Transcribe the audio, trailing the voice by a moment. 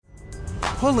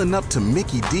Pulling up to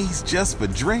Mickey D's just for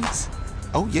drinks?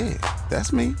 Oh yeah,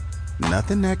 that's me.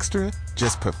 Nothing extra,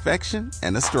 just perfection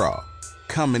and a straw.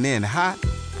 Coming in hot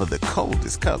for the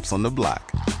coldest cups on the block.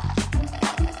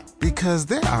 Because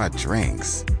there are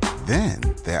drinks. Then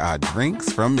there are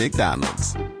drinks from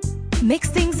McDonald's. Mix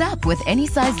things up with any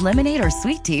size lemonade or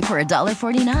sweet tea for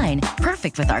 $1.49.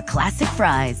 Perfect with our classic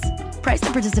fries. Price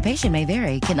and participation may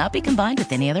vary. Cannot be combined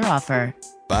with any other offer.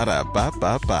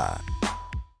 Ba-da-ba-ba-ba.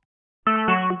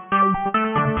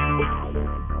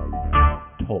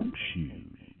 Talk shoes.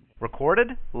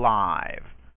 Recorded live.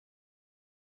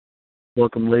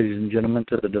 Welcome, ladies and gentlemen,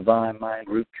 to the Divine Mind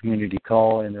Group Community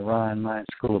Call in the Ryan Mind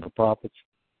School of the Prophets.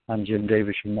 I'm Jim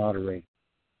Davis, your moderator.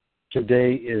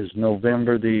 Today is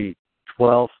November the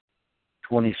 12th,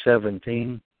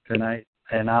 2017, tonight,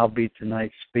 and I'll be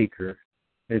tonight's speaker.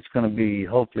 It's going to be,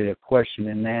 hopefully, a question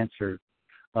and answer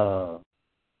call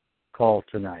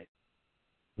tonight.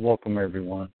 Welcome,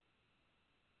 everyone.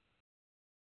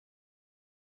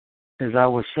 As I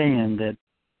was saying that,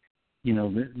 you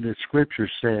know, the scripture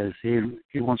says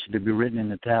he wants it to be written in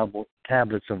the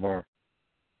tablets of our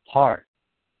heart,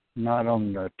 not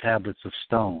on the tablets of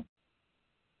stone,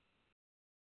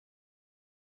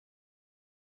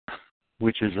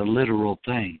 which is a literal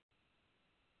thing.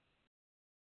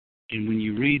 And when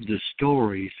you read the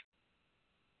stories,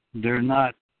 they're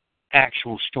not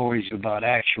actual stories about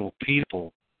actual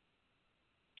people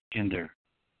in there.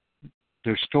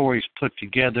 They're stories put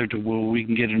together to where we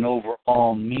can get an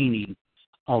overall meaning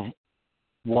of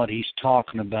what he's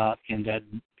talking about in that,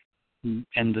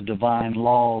 and the divine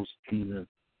laws and the,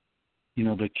 you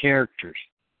know, the characters.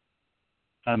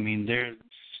 I mean,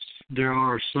 there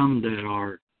are some that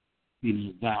are, you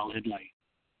know, valid, like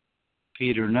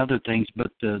Peter and other things,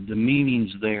 but the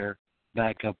meanings there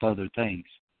back up other things.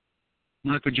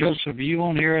 Michael Joseph, are you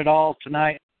on here at all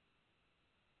tonight?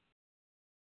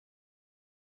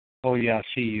 Oh, yeah, I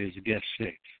see you as a guest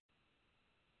 6.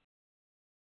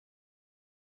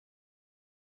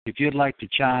 If you'd like to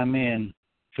chime in,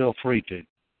 feel free to.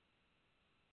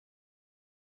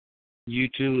 You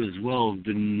too, as well as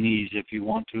Denise, if you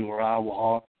want to, or I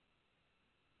will.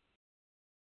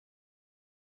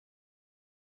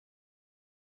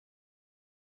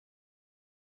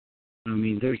 I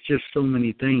mean, there's just so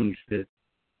many things that,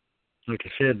 like I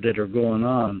said, that are going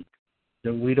on,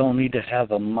 that we don't need to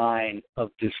have a mind of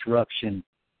disruption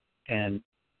and,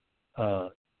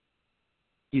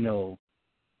 you know,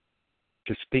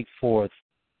 to speak forth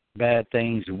bad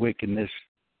things, wickedness,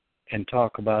 and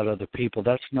talk about other people.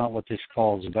 That's not what this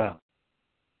call is about.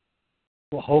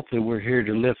 Well, hopefully we're here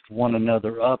to lift one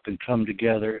another up and come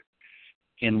together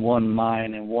in one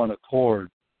mind and one accord,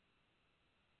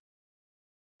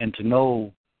 and to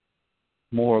know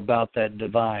more about that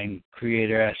divine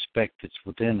creator aspect that's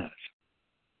within us.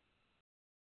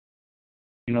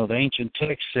 You know, the ancient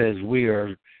text says we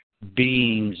are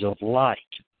beings of light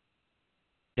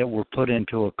that were put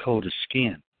into a coat of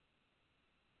skin.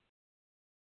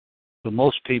 But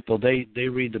most people, they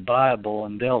read the Bible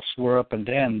and they'll swear up and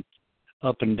down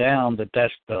that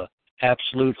that's the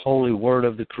absolute holy word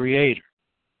of the Creator.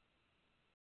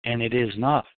 And it is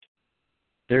not.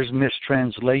 There's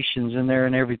mistranslations in there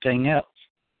and everything else.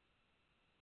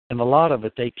 And a lot of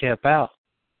it they kept out.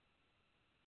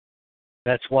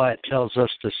 That's why it tells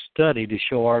us to study to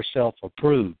show ourselves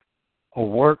approved, a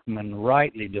workman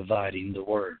rightly dividing the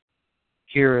word.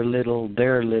 Here a little,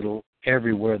 there a little,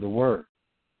 everywhere the word.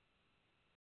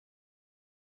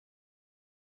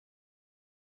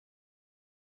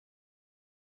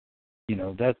 You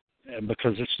know, that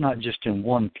because it's not just in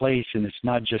one place and it's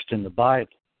not just in the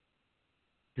Bible.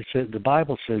 It says, the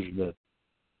Bible says the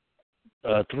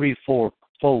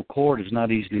 3/4-fold cord is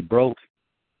not easily broken.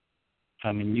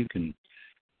 I mean, you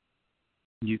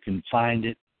can find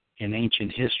it in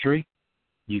ancient history.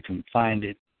 You can find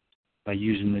it by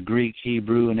using the Greek,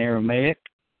 Hebrew, and Aramaic.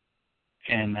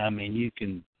 And, I mean, you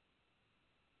can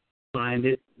find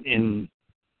it in,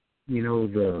 you know,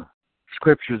 the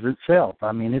scriptures itself.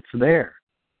 I mean, it's there.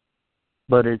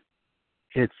 But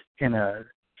it's in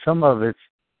some of it's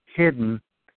hidden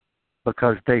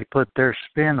because they put their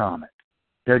spin on it.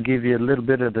 They'll give you a little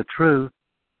bit of the truth,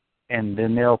 and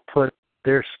then they'll put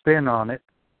their spin on it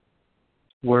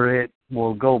where it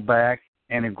will go back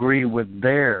and agree with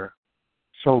their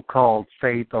so-called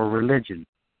faith or religion.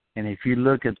 And if you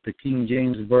look at the King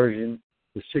James Version,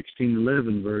 the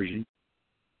 1611 version,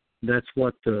 that's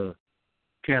what the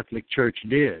Catholic Church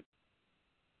did.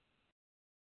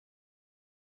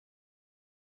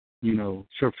 You know,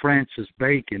 Sir Francis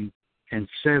Bacon and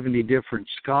 70 different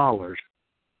scholars,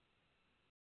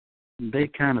 they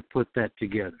kind of put that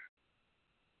together.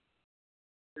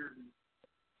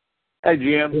 Hey,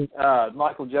 Jim.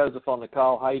 Michael Joseph on the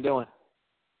call. How you doing?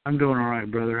 I'm doing all right,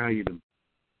 brother. How you doing?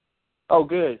 Oh,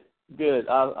 good.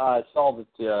 I saw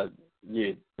that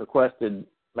you requested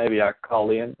maybe I call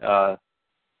in. Yeah,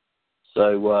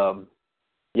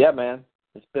 man.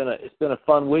 It's been a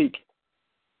fun week.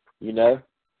 You know.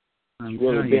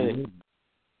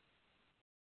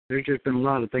 There's just been a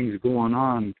lot of things going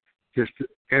on just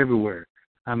everywhere.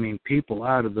 I mean, people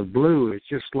out of the blue, it's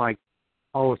just like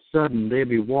all of a sudden they'd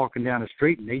be walking down the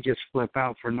street and they just flip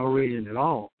out for no reason at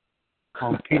all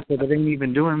on people that ain't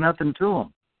even doing nothing to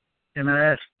them. And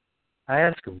I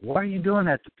ask them, why are you doing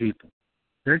that to people?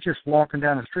 They're just walking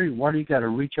down the street. Why do you got to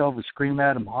reach over, scream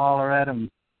at them, holler at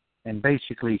them, and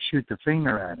basically shoot the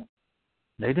finger at them?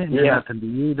 They didn't do nothing to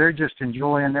you. They're just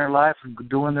enjoying their life and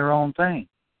doing their own thing.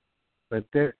 But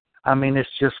it's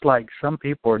just like some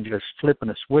people are just flipping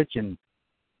a switch and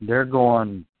they're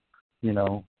going,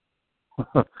 the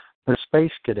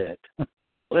space cadet.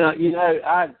 Well,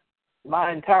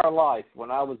 my entire life, when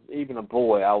I was even a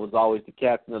boy, I was always the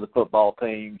captain of the football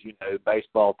teams,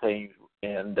 baseball teams,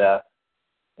 and as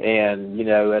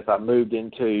I moved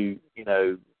into,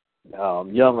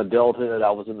 young adulthood,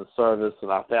 I was in the service,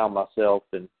 and I found myself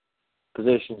in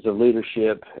positions of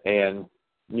leadership, and,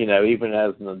 even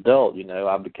as an adult,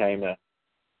 I became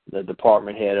the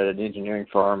department head at an engineering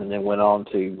firm, and then went on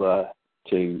to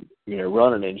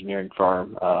run an engineering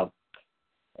firm. So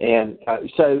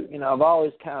I've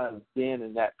always kind of been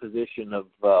in that position of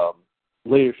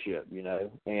leadership,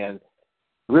 and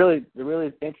really, the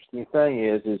really interesting thing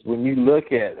is when you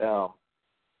look at,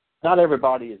 not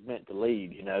everybody is meant to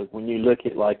lead, when you look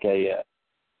at like the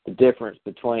difference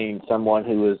between someone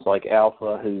who is like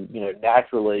alpha, who,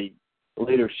 naturally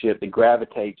leadership that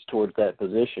gravitates towards that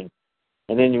position.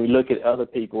 And then you look at other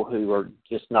people who are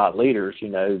just not leaders,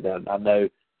 that I know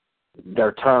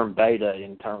they're termed beta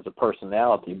in terms of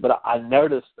personality. But I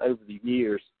noticed over the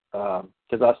years,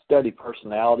 because I study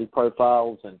personality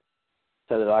profiles and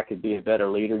so that I could be a better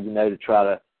leader, to try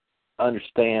to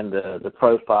understand the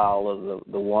profile of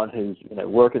the one who's,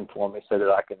 working for me so that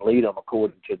I can lead them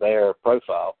according to their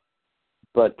profile.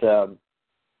 But,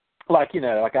 like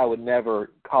I would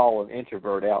never call an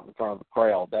introvert out in front of the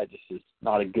crowd. That just is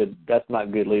that's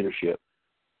not good leadership.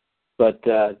 But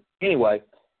anyway,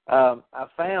 I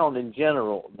found in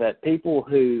general that people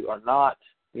who are not,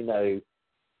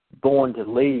 born to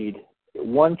lead,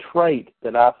 one trait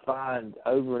that I find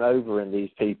over and over in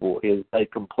these people is they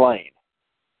complain.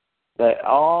 They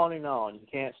on and on. You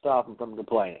can't stop them from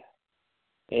complaining.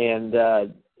 And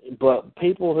but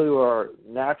people who are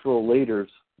natural leaders,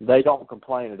 they don't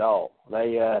complain at all.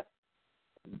 They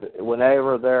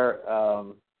whenever they're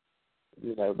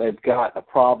they've got a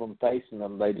problem facing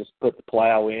them, they just put the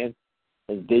plow in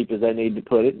as deep as they need to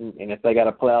put it, and if they got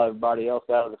to plow everybody else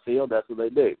out of the field, that's what they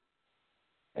do.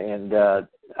 And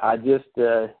I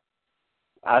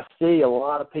see a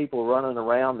lot of people running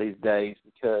around these days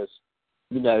because,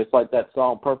 it's like that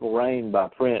song Purple Rain by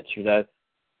Prince, He said,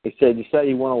 you say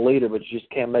you want a leader, but you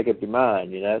just can't make up your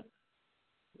mind,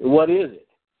 What is it,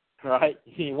 right?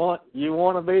 You want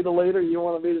to be the leader, you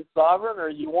want to be the sovereign, or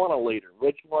you want a leader?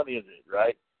 Which one is it,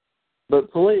 right? But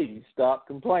please stop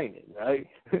complaining, right?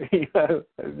 I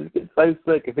just get so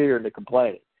sick of hearing the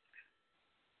complaining.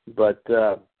 But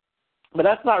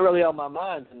that's not really on my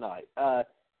mind tonight.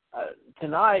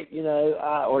 Tonight,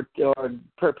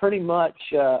 pretty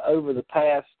much over the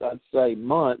past, I'd say,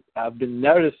 month, I've been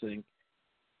noticing,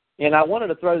 and I wanted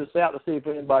to throw this out to see if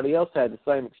anybody else had the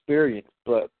same experience,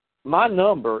 but my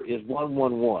number is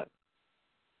 111.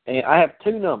 And I have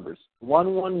two numbers,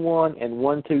 111 and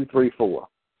 1234.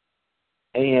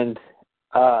 And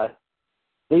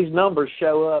these numbers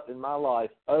show up in my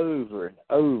life over and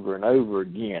over and over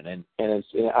again. And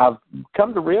I've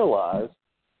come to realize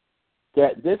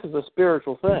that this is a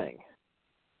spiritual thing.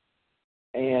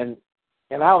 And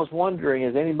I was wondering,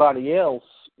 has anybody else,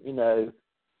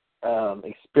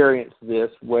 experienced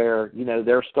this where,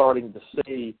 they're starting to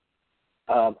see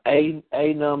a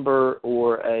number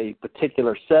or a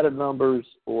particular set of numbers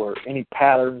or any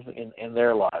patterns in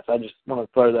their lives? I just want to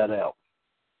throw that out.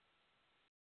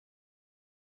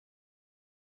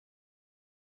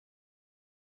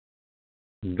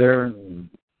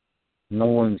 No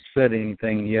one said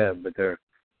anything yet, but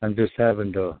I'm just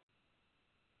having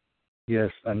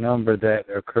a number that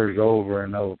occurs over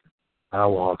and over. I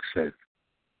will accept.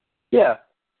 Yeah,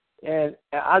 and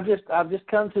I've just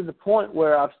come to the point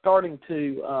where I'm starting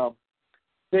to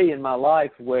see in my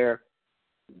life where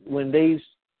when these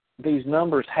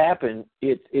numbers happen,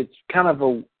 it's kind of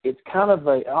a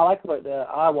I like what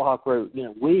Iowa Hawk wrote,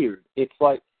 weird. It's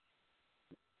like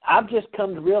I've just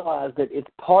come to realize that it's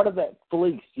part of that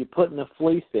fleece. You're putting a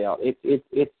fleece out.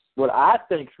 It's what I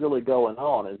think's really going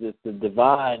on is it's the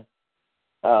divine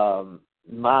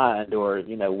mind, or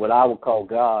what I would call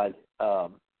God,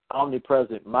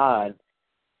 omnipresent mind,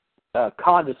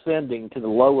 condescending to the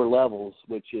lower levels,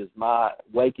 which is my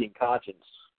waking conscience,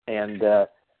 and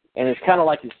it's kind of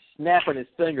like he's snapping his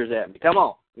fingers at me. Come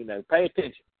on, pay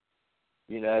attention,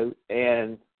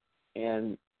 and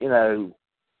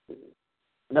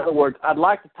in other words, I'd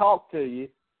like to talk to you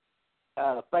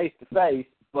face to face,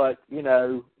 but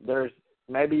there's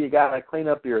maybe you got to clean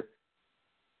up your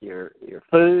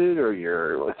food,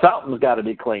 or something's got to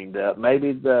be cleaned up.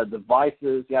 Maybe the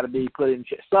devices got to be put in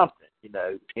something,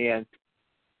 And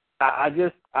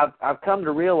I've come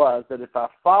to realize that if I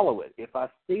follow it, if I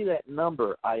see that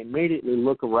number, I immediately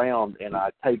look around and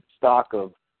I take stock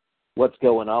of what's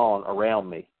going on around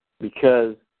me,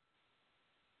 because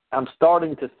I'm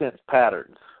starting to sense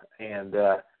patterns, and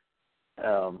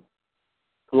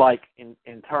like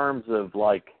in terms of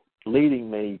like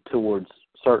leading me towards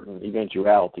certain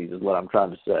eventualities is what I'm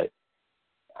trying to say.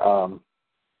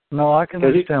 No, I can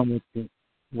understand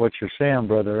what you're saying,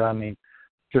 brother. I mean,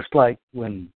 just like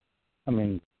when,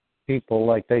 people,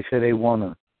 like they say they want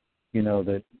to,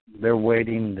 that they're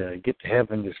waiting to get to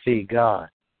heaven to see God.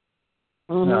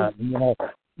 Mm-hmm.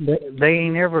 They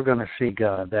ain't ever going to see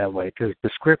God that way, because the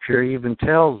Scripture even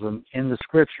tells them in the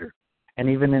Scripture, and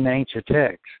even in ancient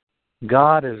texts,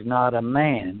 God is not a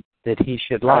man that he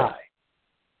should lie.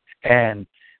 And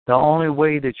the only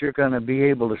way that you're going to be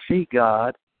able to see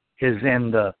God is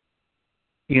in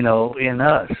in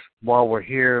us while we're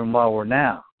here and while we're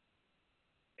now.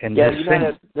 And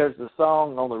there's a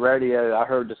song on the radio I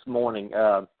heard this morning.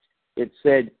 It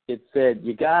said,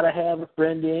 you got to have a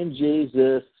friend in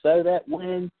Jesus, so that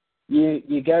when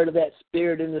you go to that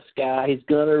spirit in the sky, he's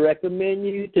going to recommend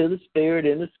you to the spirit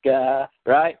in the sky,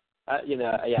 right? I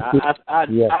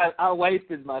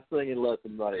wasted my singing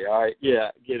lesson money, all right? Yeah,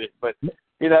 get it. But,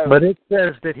 But it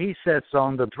says that he sits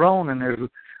on the throne, and there's,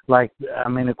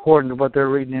 according to what they're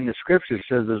reading in the Scripture, it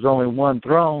says there's only one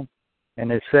throne,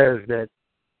 and it says that,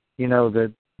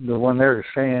 that the one they're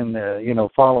saying,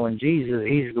 following Jesus,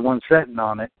 he's the one sitting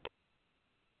on it.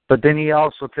 But then he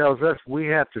also tells us we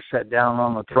have to sit down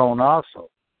on the throne also.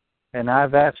 And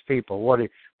I've asked people, what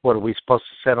are we supposed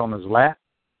to sit on his lap?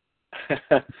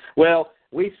 Well,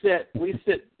 we sit.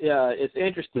 It's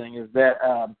interesting is that,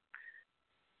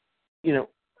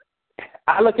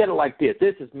 I look at it like this.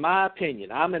 This is my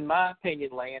opinion. I'm in my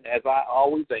opinion land, as I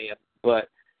always am, but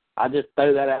I just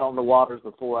throw that out on the waters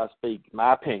before I speak.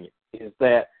 My opinion is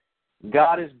that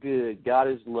God is good, God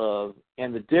is love,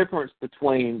 and the difference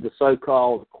between the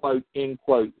so-called, quote, end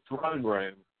quote, throne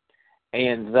room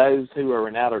and those who are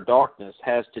in outer darkness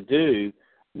has to do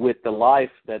with the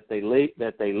life that they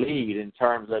lead in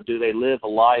terms of, do they live a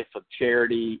life of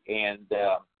charity and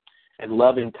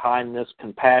loving kindness,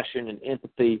 compassion, and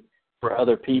empathy for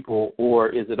other people, or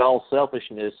is it all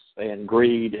selfishness and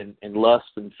greed and lust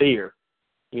and fear?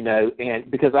 And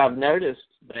because I've noticed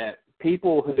that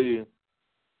people who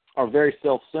are very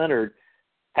self-centered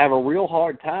have a real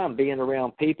hard time being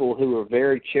around people who are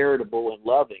very charitable and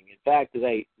loving. In fact,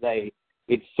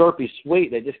 it's syrupy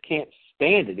sweet. They just can't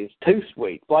stand it. It's too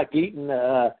sweet. It's like eating,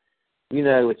 a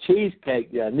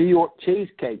cheesecake, New York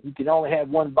cheesecake. You can only have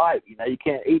one bite. You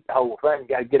can't eat the whole thing. You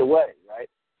got to get away, right?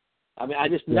 I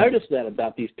just noticed that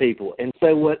about these people. And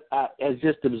so as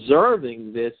just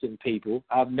observing this in people,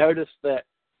 I've noticed that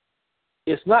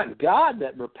it's not God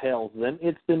that repels them.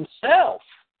 It's themselves.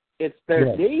 It's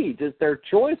their deeds. It's their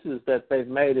choices that they've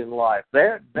made in life.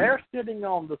 They're sitting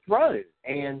on the throne,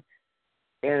 and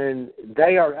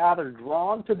they are either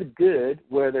drawn to the good,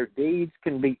 where their deeds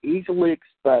can be easily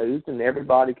exposed and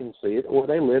everybody can see it, or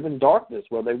they live in darkness,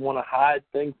 where they want to hide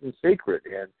things in secret,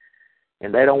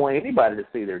 and they don't want anybody to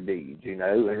see their deeds,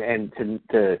 and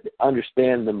to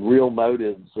understand the real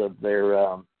motives of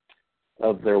their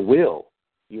will,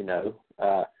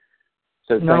 so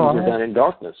things are done in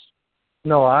darkness.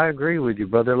 No, I agree with you,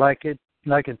 brother. Like it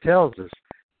tells us,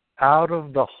 out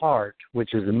of the heart,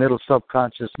 which is the middle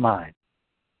subconscious mind,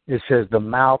 it says the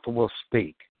mouth will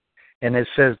speak. And it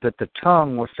says that the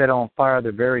tongue will set on fire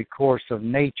the very course of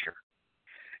nature.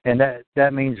 And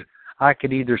that means I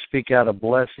could either speak out a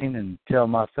blessing and tell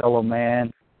my fellow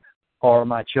man or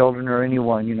my children or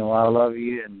anyone, I love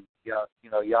you, and,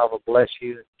 Yahweh will bless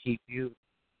you and keep you.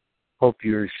 Hope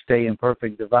you stay in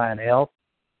perfect divine health.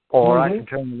 Or I can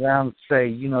turn around and say,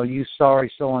 you sorry,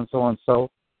 so-and-so and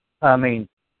so.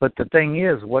 But the thing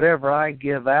is, whatever I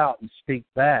give out and speak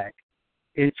back,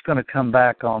 it's going to come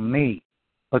back on me.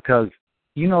 Because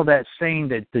that saying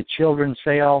that the children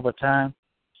say all the time,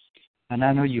 and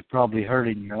I know you've probably heard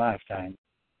it in your lifetime,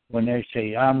 when they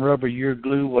say, I'm rubber, you're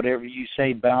glue, whatever you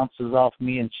say bounces off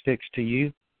me and sticks to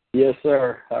you. Yes,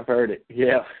 sir. I've heard it.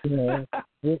 Yeah.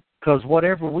 Because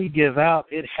whatever we give out,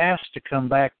 it has to come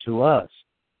back to us,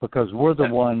 because we're the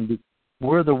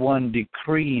one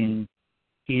decreeing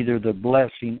either the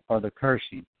blessing or the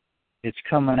cursing. It's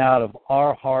coming out of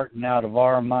our heart and out of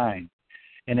our mind.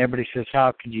 And everybody says,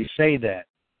 how can you say that?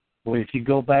 Well, if you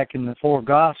go back in the four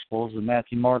Gospels, the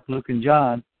Matthew, Mark, Luke, and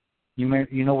John, you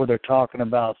know where they're talking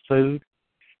about food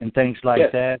and things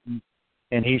like that.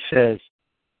 And he says,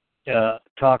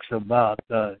 talks about,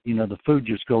 the food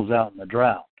just goes out in the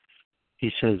drought.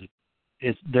 He says,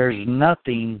 there's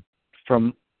nothing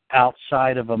from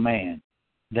outside of a man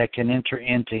that can enter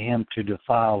into him to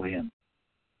defile him.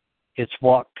 It's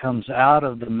what comes out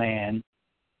of the man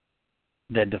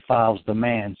that defiles the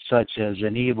man, such as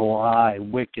an evil eye,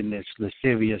 wickedness,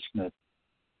 lasciviousness,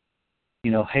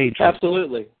 hatred.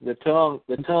 Absolutely. The tongue,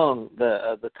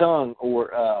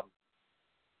 or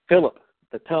Philip,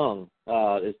 the tongue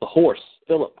is the horse.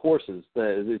 Philip, horses,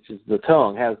 which is the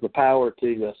tongue, has the power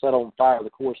to set on fire the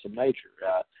course of nature.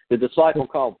 The disciple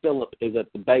called Philip is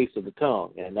at the base of the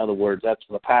tongue. In other words, that's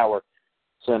where the power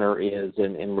center is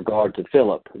in regard to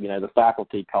Philip, the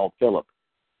faculty called Philip.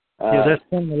 That's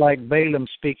kind of like Balaam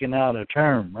speaking out a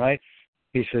term, right?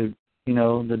 He said, the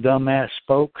dumbass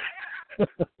spoke.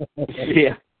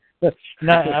 Yeah.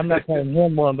 I'm not calling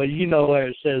him one, but you know where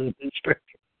it says in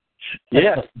Scripture.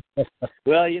 Yeah.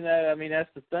 Well, that's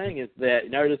the thing, is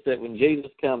that notice that when Jesus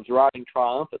comes riding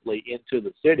triumphantly into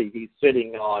the city, he's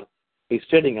sitting on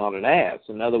an ass.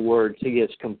 In other words, he has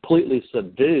completely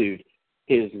subdued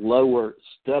his lower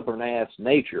stubborn ass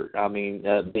nature.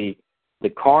 The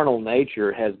carnal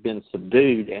nature has been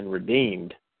subdued and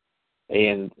redeemed.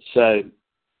 And so,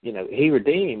 he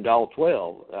redeemed all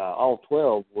 12. All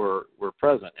 12 were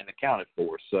present and accounted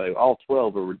for. So all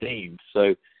 12 were redeemed.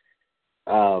 So,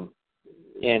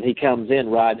 and he comes in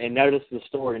riding. And notice the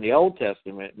story in the Old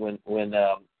Testament when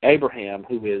Abraham,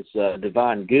 who is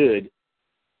divine good,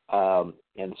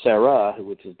 and Sarah,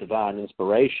 which is divine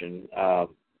inspiration,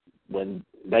 when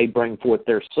they bring forth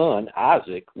their son,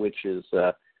 Isaac, which is,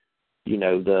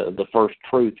 the first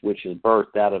truth, which is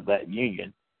birthed out of that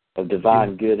union of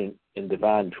divine good and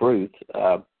divine truth,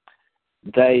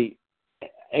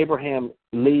 Abraham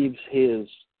leaves his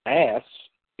ass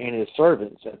and his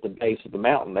servants at the base of the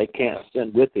mountain. They can't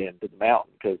ascend with him to the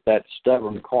mountain because that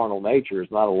stubborn carnal nature is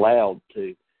not allowed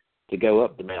to go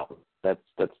up the mountain. That's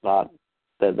not,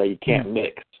 that you can't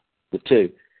mix the two.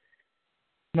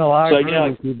 No, I agree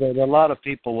with you, but a lot of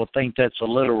people will think that's a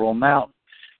literal mountain,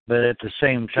 but at the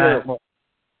same time,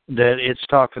 that it's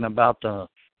talking about the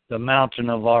mountain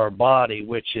of our body,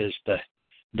 which is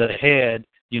the head.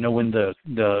 When the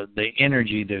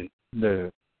energy,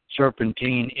 the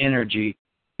serpentine energy,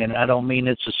 and I don't mean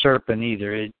it's a serpent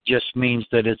either. It just means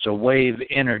that it's a wave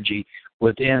energy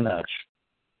within us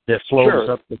that flows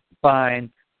up the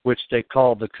spine, which they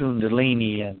call the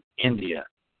Kundalini in India.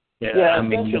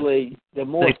 Essentially, the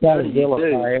more study you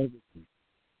do,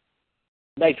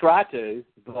 they try to,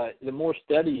 but the more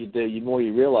study you do, the more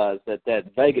you realize that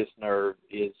vagus nerve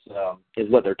is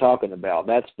what they're talking about.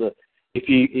 That's if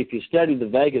you study the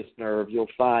vagus nerve, you'll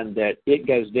find that it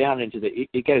goes down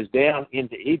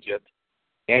into Egypt,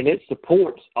 and it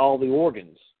supports all the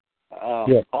organs.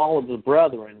 All of the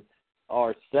brethren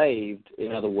are saved,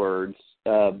 in other words,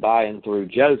 by and through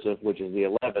Joseph, which is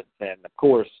the 11th, and of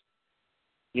course,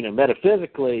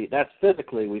 metaphysically, that's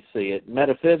physically we see it.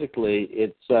 Metaphysically,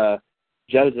 it's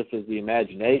Joseph is the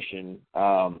imagination,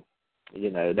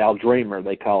 thou dreamer,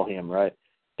 they call him, right?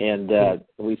 And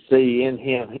we see in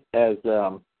him as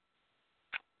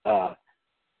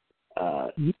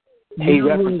he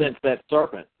represents that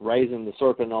serpent, raising the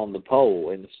serpent on the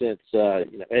pole, in the sense,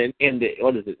 in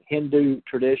the Hindu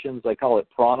traditions, they call it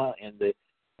prana, and the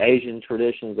Asian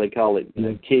traditions, they call it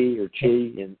ki or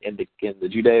chi, and in the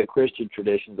Judeo-Christian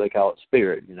traditions, they call it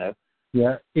spirit,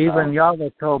 Yeah, even Yahweh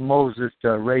told Moses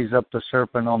to raise up the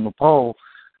serpent on the pole,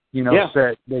 said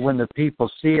that when the people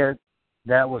see it,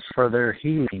 that was for their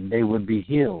healing. They would be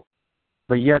healed.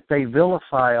 But yet they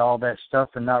vilify all that stuff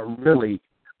and not really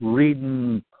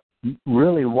reading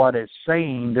really what it's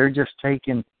saying. They're just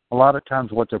taking a lot of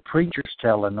times what the preacher's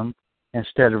telling them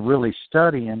instead of really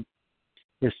studying.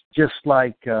 It's just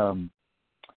like, what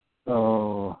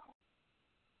was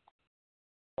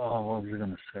I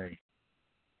going to say?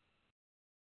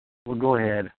 Well, go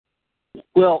ahead.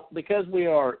 Well, because we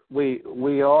are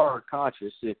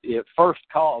conscious. If first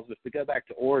cause, if we go back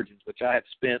to origins, which I had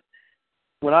spent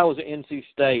when I was at NC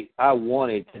State, I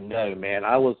wanted to know, man.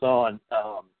 I was on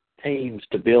teams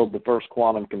to build the first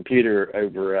quantum computer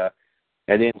over at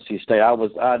NC State.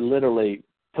 I literally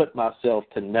put myself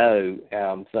to know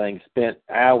things, spent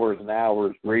hours and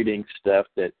hours reading stuff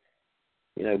that,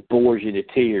 bores you to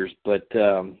tears, but,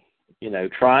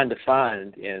 trying to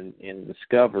find and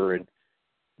discover. And,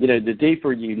 the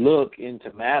deeper you look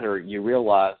into matter, you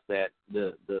realize that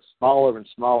the smaller and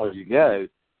smaller you go,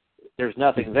 there's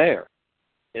nothing there.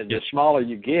 And the smaller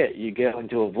you go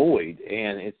into a void,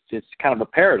 and it's kind of a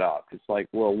paradox. It's like,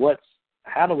 well,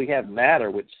 how do we have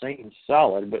matter which seems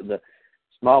solid, but the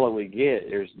smaller we get,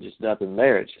 there's just nothing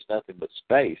there. It's just nothing but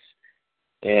space.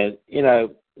 And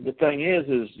the thing is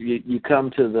you come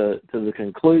to the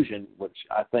conclusion, which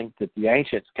I think that the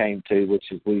ancients came to,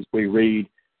 which is we read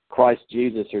Christ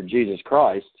Jesus or Jesus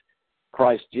Christ.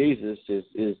 Christ Jesus is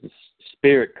the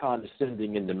spirit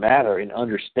condescending into matter and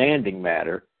understanding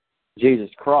matter. Jesus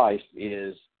Christ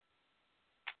is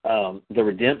the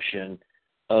redemption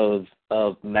of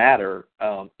matter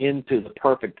into the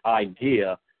perfect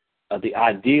idea of the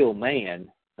ideal man.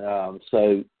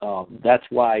 So that's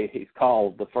why he's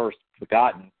called the first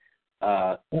begotten,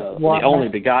 the only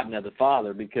begotten of the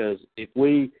Father. Because if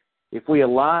we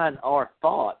align our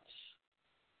thoughts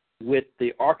with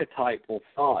the archetypal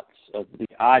thoughts of the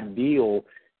ideal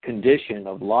condition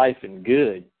of life and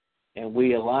good, and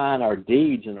we align our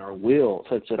deeds and our will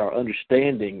such that our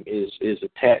understanding is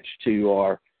attached to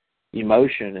our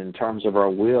emotion in terms of our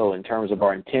will, in terms of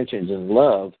our intentions and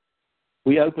love,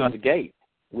 we open the gate.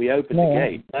 We open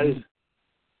the gate.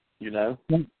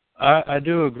 I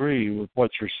do agree with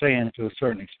what you're saying to a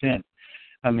certain extent.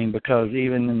 I mean, because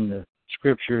even in the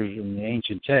scriptures and the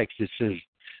ancient text, it says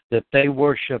that they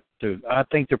worship I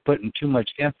think they're putting too much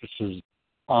emphasis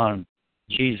on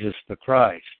Jesus the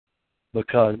Christ,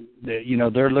 because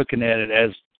they're looking at it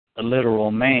as a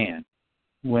literal man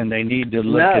when they need to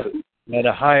look at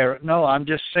a higher. No, I'm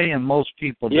just saying most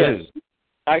people do.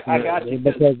 I got you.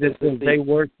 Because they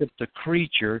worship the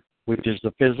creature, which is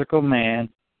the physical man,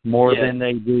 more than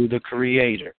they do the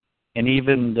Creator. And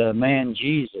even the man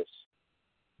Jesus,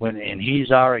 and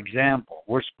he's our example,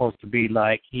 we're supposed to be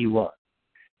like he was.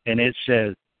 And it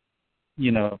says,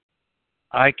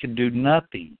 I can do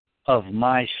nothing of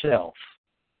myself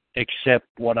except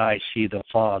what I see the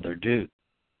Father do.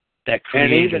 That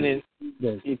Creator. And even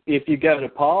if you go to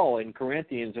Paul in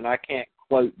Corinthians, and I can't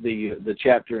quote the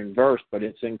chapter and verse, but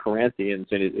it's in Corinthians,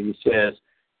 and he says,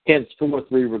 henceforth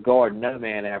we regard no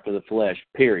man after the flesh,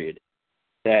 period.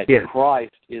 That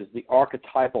Christ is the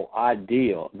archetypal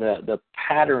ideal, the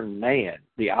pattern man,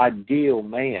 the ideal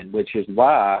man, which is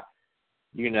why,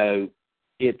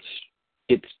 it's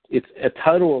a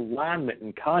total alignment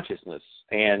in consciousness.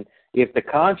 And if the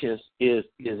conscious is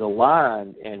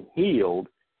aligned and healed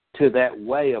to that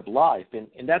way of life, and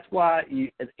that's why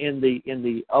in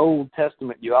the Old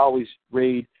Testament you always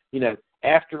read,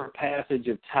 after a passage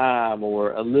of time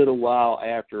or a little while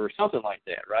after or something like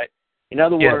that, right? In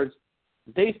other words,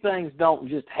 these things don't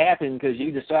just happen because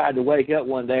you decide to wake up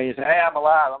one day and say, hey, I'm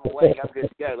alive, I'm awake, I'm good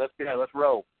to go, let's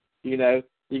roll. You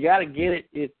got to get it.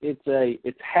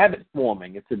 It's habit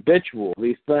forming. It's habitual.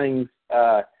 These things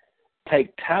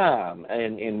take time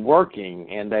and working,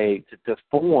 and they to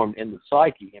form in the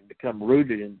psyche and become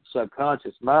rooted in the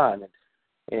subconscious mind.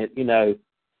 And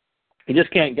you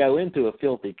just can't go into a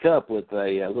filthy cup with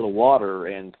a little water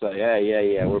and say,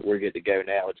 hey, we're good to go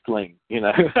now. It's clean.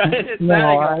 It's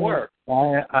not going to work.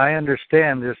 I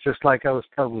understand. It's just like I was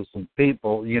telling some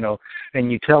people,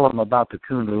 and you tell them about the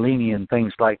Kundalini and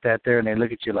things like that there, and they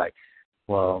look at you like,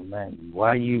 well, man,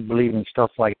 why do you believe in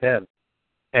stuff like that?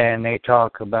 And they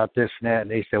talk about this and that,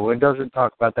 and they say, well, it doesn't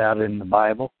talk about that in the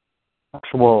Bible. I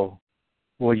said, well,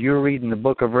 you're reading the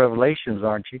book of Revelations,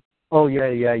 aren't you? Oh,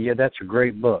 yeah, that's a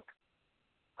great book.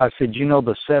 I said,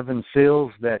 the 7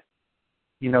 seals that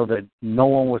no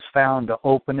one was found to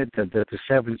open it, that the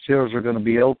 7 seals are going to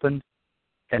be opened,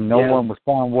 and no one was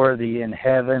found worthy in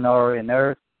heaven or in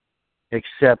earth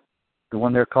except the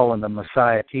one they're calling the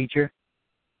Messiah teacher.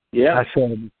 Yeah. I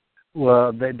said,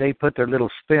 well, they put their little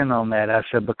spin on that. I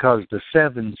said, because the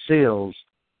 7 seals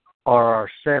are our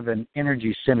 7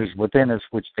 energy centers within us,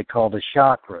 which they call the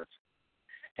chakras.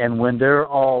 And when they're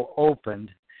all opened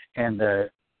and the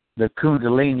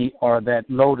Kundalini, or that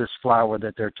lotus flower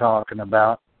that they're talking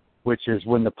about, which is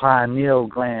when the pineal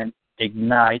gland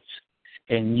ignites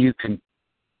and you can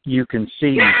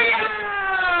see.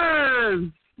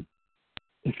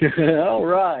 All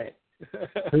right.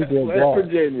 West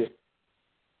Virginia.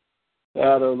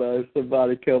 I don't know.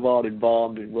 Somebody come on and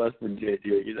bombed in West Virginia,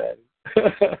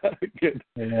 Good.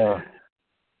 Yeah.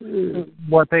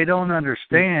 What they don't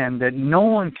understand, that no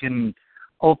one can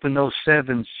open those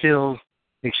 7 seals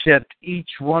except each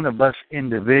one of us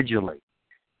individually.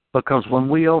 Because when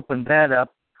we open that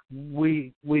up,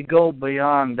 we go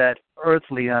beyond that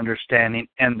earthly understanding,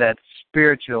 and that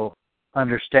spiritual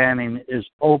understanding is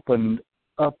opened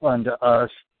up unto us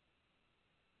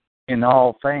in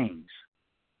all things,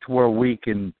 to where we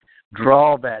can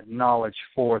draw that knowledge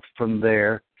forth from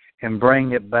there and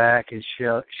bring it back and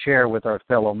share with our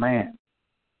fellow man.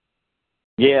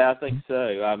 Yeah, I think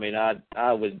so. I mean,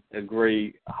 I would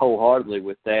agree wholeheartedly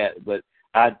with that. But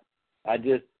I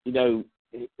just,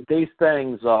 these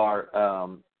things are,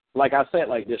 like I say it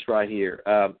like this right here.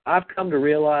 I've come to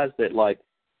realize that, like,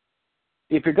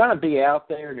 if you're going to be out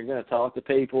there and you're going to talk to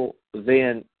people,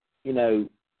 then, let me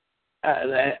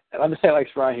say it like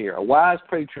this right here. A wise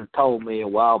preacher told me a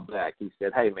while back, he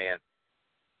said, hey, man,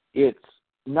 it's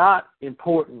not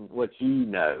important what you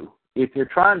know. If you're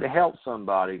trying to help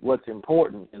somebody, what's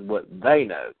important is what they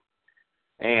know.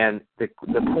 And the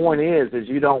point is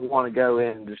you don't want to go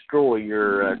in and destroy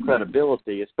your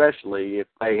credibility, especially if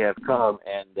they have come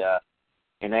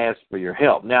and asked for your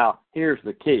help. Now, here's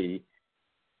the key.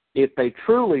 If they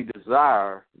truly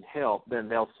desire help, then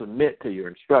they'll submit to your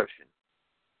instruction.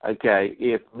 Okay,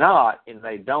 if not, and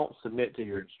they don't submit to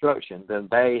your instruction, then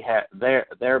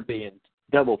they're being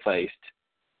double-faced,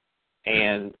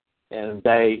 and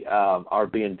they are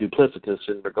being duplicitous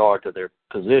in regard to their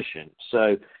position.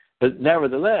 So, but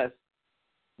nevertheless,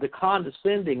 the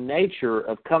condescending nature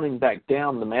of coming back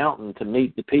down the mountain to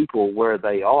meet the people where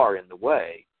they are in the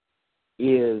way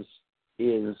is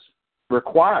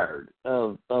required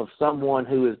of someone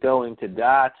who is going to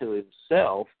die to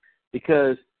himself,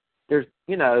 because there's,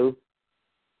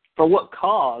 for what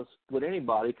cause would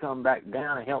anybody come back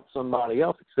down and help somebody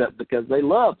else except because they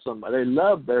love somebody? They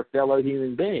love their fellow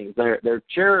human beings. They're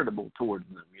charitable towards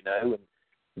them, and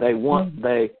they want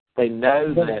they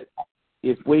know that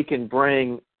if we can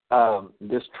bring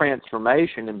this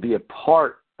transformation and be a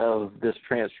part of this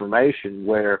transformation,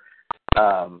 where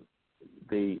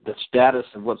the status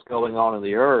of what's going on in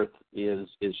the earth is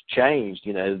changed,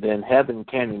 then heaven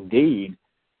can indeed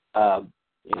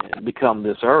become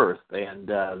this earth, and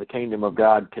the kingdom of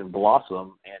God can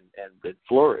blossom and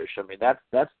flourish. I mean,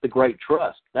 that's the great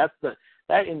trust. That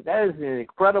is an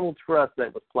incredible trust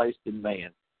that was placed in man,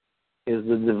 is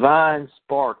the divine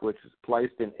spark which is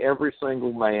placed in every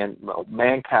single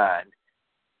mankind,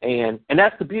 and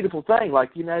that's the beautiful thing. Like,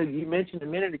 you mentioned a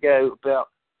minute ago about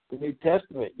the New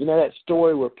Testament. That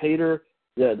story where Peter,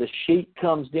 the sheep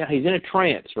comes down. He's in a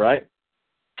trance, right?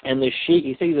 And the sheep,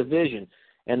 he sees a vision.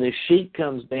 And the sheep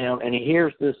comes down, and he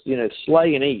hears this,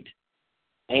 slay and eat.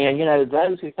 And,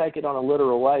 those who take it on a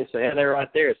literal way say, hey, they're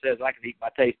right there. It says, I can eat my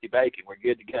tasty bacon. We're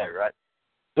good to go, right?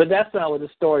 But that's not what the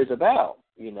story's about,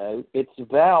 It's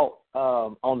about,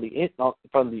 from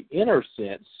the inner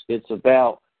sense, it's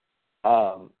about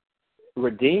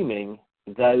redeeming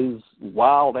those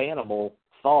wild animal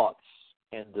thoughts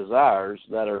and desires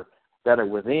that are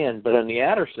within. But in the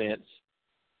outer sense,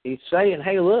 he's saying,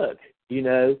 hey, look,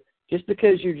 just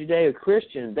because you're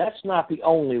Judeo-Christian, that's not the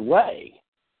only way.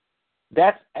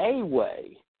 That's a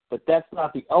way, but that's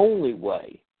not the only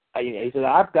way. He said,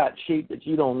 I've got sheep that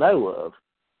you don't know of.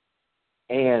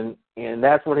 And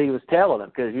that's what he was telling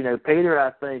them. Because, Peter,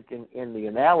 I think, in the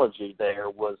analogy there,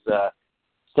 was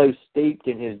so steeped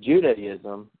in his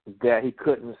Judaism that he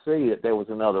couldn't see that there was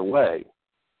another way.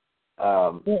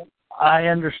 I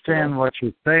understand what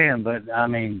you're saying, but, I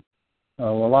mean, a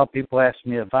lot of people ask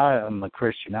me if I am a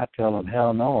Christian. I tell them,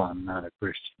 hell no, I'm not a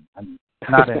Christian.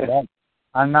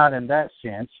 I'm not in that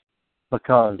sense,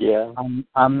 because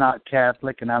I'm not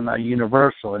Catholic and I'm not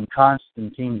universal. And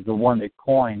Constantine's the one that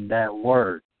coined that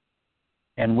word,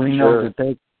 and we know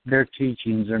that their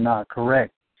teachings are not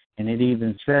correct. And it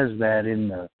even says that in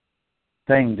the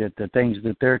thing, that the things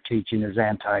that they're teaching is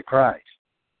antichrist.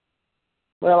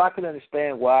 Well, I can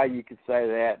understand why you could say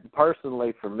that.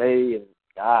 Personally, for me, and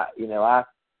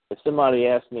if somebody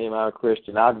asks me, am I a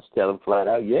Christian, I'll just tell them flat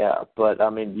out, yeah. But, I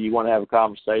mean, do you want to have a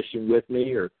conversation with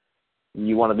me, or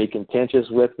you want to be contentious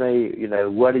with me?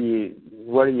 What do you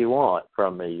want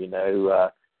from me?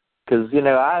 Because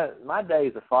my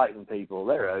days of fighting people,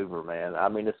 they're over, man. I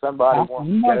mean, if somebody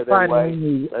wants to go their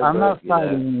way, I'm not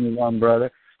fighting anyone, brother.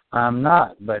 I'm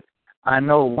not. But I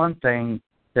know one thing,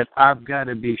 that I've got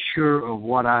to be sure of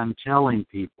what I'm telling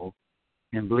people.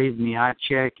 And believe me, I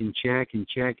check and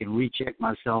recheck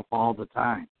myself all the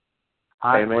time.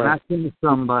 When I tell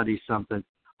somebody something,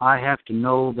 I have to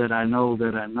know that I know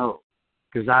that I know,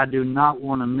 because I do not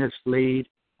want to mislead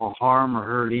or harm or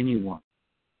hurt anyone.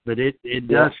 But it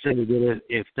does say that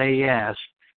if they ask,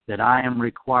 that I am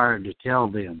required to tell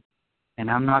them. And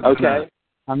I'm not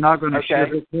I'm not going to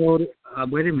Okay. sugarcoat it.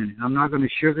 Wait a minute. I'm not going to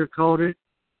sugarcoat it.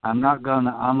 I'm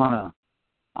gonna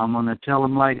tell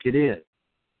them like it is.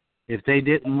 If they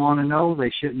didn't want to know, they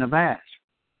shouldn't have asked.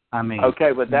 I mean.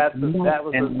 Okay, but that was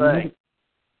the thing.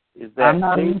 Is that I'm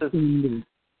not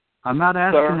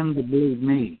asking Sir? them to believe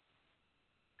me.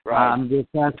 Right. I'm just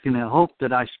asking to hope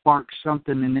that I spark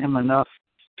something in them enough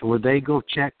to where they go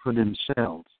check for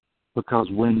themselves. Because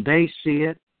when they see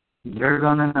it, they're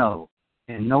going to know.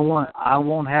 And I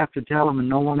won't have to tell them, and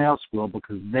no one else will,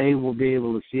 because they will be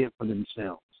able to see it for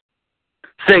themselves.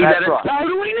 Say that right.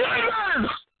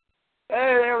 Hey,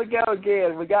 there we go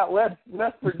again. We got West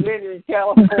Virginia and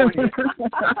California.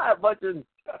 A bunch of,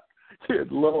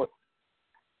 good Lord.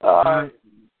 All right.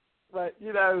 But,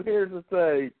 here's the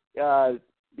thing.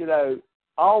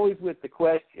 Always with the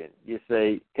question, you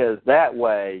see, because that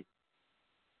way,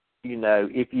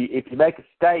 if you make a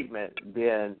statement,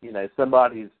 then,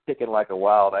 somebody's kicking like a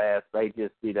wild ass. They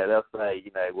just, they'll say,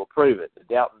 well, prove it. The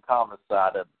Doubting Thomas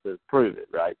side of it says, prove it,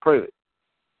 right? Prove it.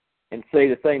 And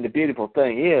see, the beautiful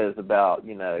thing is about,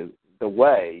 the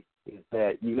way is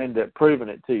that you end up proving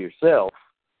it to yourself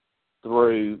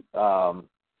through,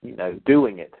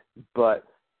 doing it. But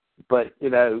if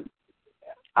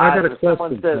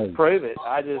someone says prove it,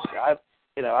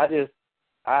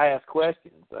 I ask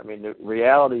questions. I mean, the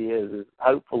reality is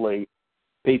hopefully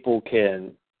people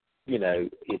can,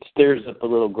 it stirs up a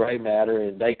little gray matter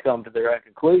and they come to their own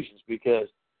conclusions, because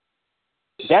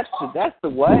that's the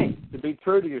way to be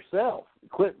true to yourself.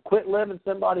 Quit living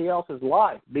somebody else's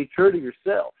life. Be true to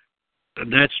yourself.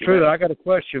 That's true. I got a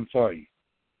question for you.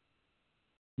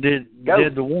 Did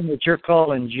the one that you're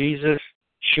calling Jesus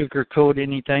sugarcoat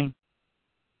anything?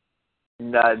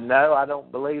 No, I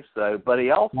don't believe so. But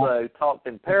he also talked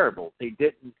in parables. He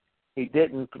didn't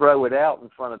throw it out in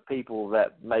front of people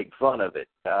that make fun of it.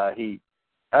 Here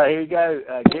you go.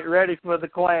 Get ready for the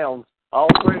clowns. All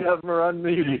three of them are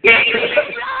unmuted.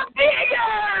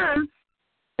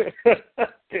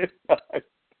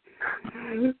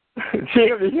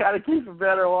 Jim, you got to keep a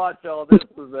better watch on this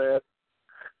one, man.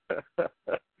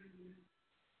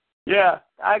 Yeah,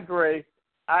 I agree.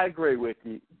 I agree with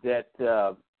you that.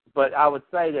 But I would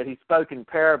say that he spoke in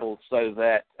parables so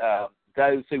that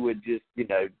those who would just,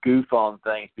 goof on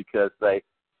things because they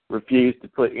refuse to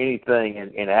put anything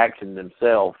in action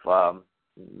themselves,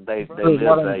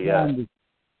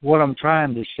 what I'm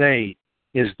trying to say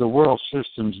is the world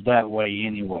system's that way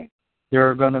anyway. There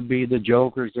are going to be the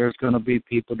jokers. There's going to be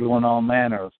people doing all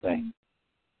manner of things.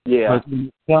 Yeah. But when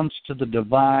it comes to the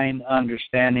divine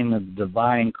understanding of the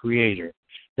divine creator,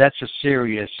 that's a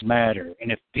serious matter.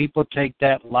 And if people take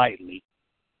that lightly,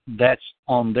 that's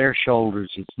on their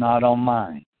shoulders. It's not on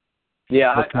mine.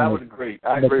 Yeah, I would agree.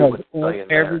 I agree with saying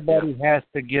that. Everybody has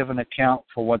to give an account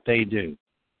for what they do.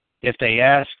 If they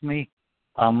ask me,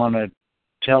 I'm going to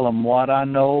tell them what I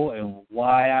know and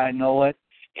why I know it,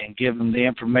 and give them the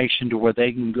information to where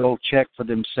they can go check for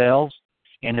themselves.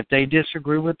 And if they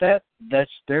disagree with that,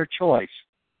 that's their choice.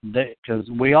 Because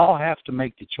we all have to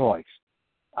make the choice.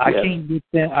 I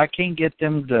can't get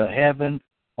them to heaven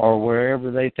or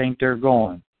wherever they think they're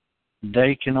going.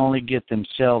 They can only get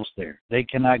themselves there. They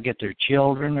cannot get their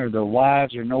children or their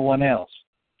wives or no one else.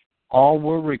 All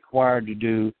we're required to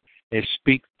do is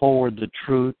speak forward the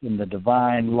truth and the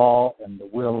divine law and the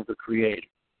will of the Creator.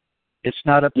 It's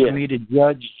not up to me to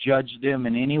judge them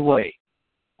in any way.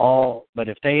 But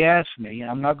if they ask me,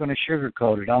 I'm not going to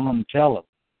sugarcoat it. I'm going to tell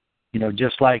them,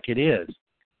 just like it is.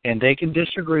 And they can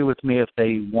disagree with me if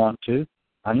they want to.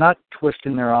 I'm not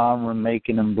twisting their arm and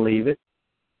making them believe it.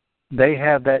 They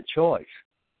have that choice.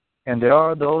 And there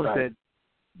are those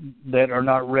that are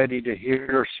not ready to hear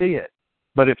or see it.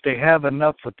 But if they have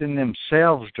enough within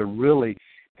themselves to really,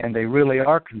 and they really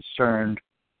are concerned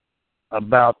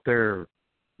about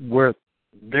where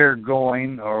they're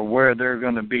going or where they're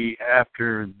going to be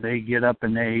after they get up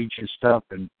in age and stuff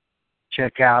and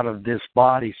check out of this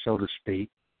body, so to speak,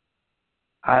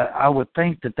 I would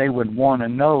think that they would want to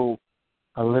know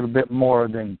a little bit more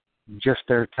than just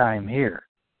their time here.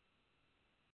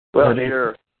 Well,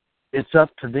 sure. It's up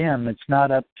to them. It's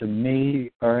not up to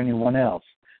me or anyone else.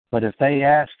 But if they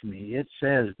ask me, it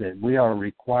says that we are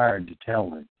required to tell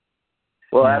them.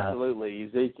 Well, absolutely.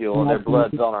 Ezekiel, their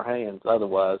blood's on our hands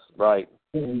otherwise, right?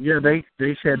 Yeah, they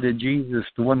said that Jesus,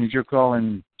 the one that you're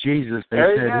calling Jesus,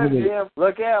 there you go, Jim.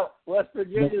 Look out. West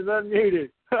Virginia's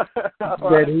unmuted.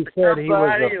 That he said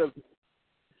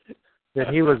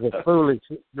he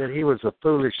was a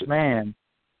foolish man.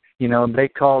 They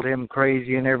called him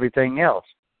crazy and everything else.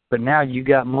 But now you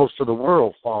got most of the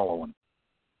world following.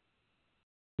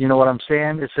 You know what I'm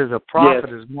saying? It says a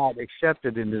prophet is not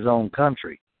accepted in his own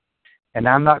country. And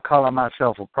I'm not calling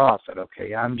myself a prophet,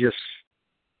 okay? I'm just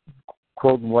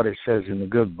quoting what it says in the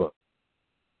good book.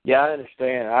 Yeah, I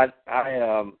understand. I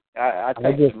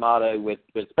take the motto with,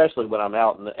 especially when I'm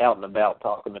out and about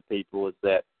talking to people, is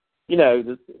that, you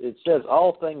know, it says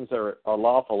all things are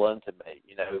lawful unto me.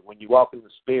 You know, when you walk in the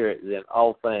Spirit, then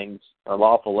all things are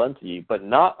lawful unto you, but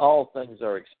not all things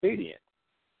are expedient.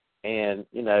 And,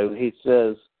 you know, he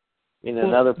says in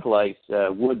another place,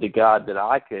 would to God that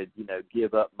I could, you know,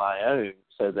 give up my own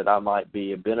so that I might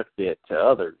be a benefit to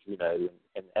others, you know.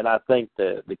 And I think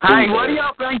the key. Hey, what do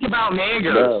y'all think about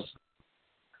Negros?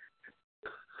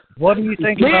 What do you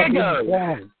think about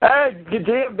Negros? Hey,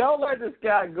 Jim, don't let this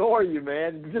guy gore you,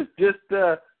 man. Just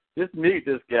mute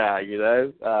this guy, you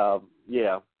know.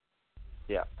 Yeah.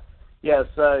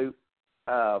 So,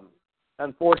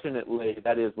 unfortunately,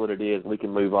 that is what it is. We can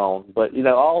move on, but you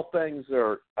know, all things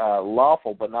are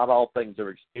lawful, but not all things are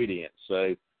expedient.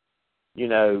 So, you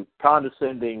know,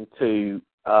 condescending to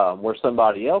where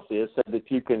somebody else is, so that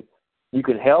you can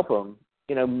help them.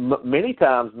 You know, many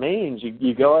times means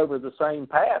you go over the same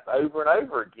path over and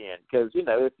over again. Because you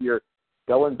know, if you're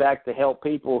going back to help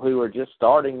people who are just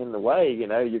starting in the way, you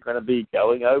know, you're going to be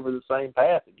going over the same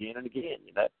path again and again.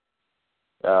 You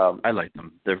know, I like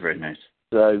them. They're very nice.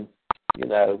 So, you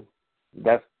know,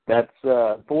 that's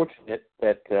fortunate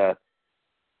that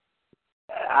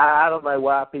I don't know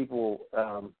why people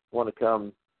want to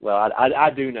come. Well, I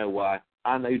do know why.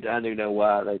 I do know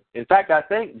why. In fact, I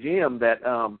think, Jim, that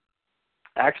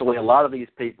actually a lot of these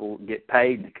people get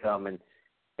paid to come and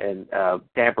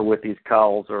tamper with these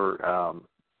calls, or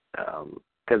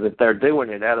because if they're doing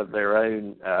it out of their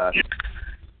own.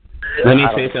 Let me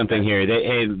say something here.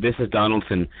 Hey, this is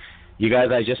Donaldson. You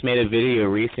guys, I just made a video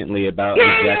recently about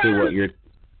exactly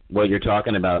what you're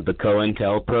talking about. The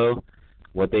COINTELPRO,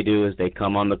 what they do is they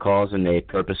come on the calls and they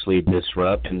purposely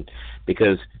disrupt, and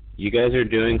because you guys are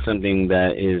doing something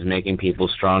that is making people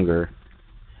stronger,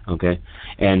 okay?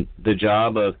 And the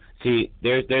job of,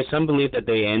 there's some belief that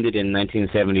they ended in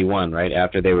 1971, right,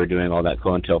 after they were doing all that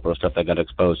COINTELPRO stuff that got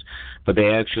exposed. But they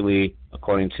actually,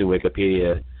 according to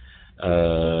Wikipedia,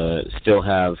 still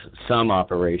have some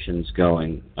operations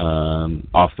going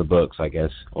off the books, I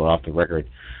guess, or off the record.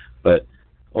 But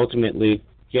ultimately,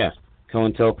 yeah,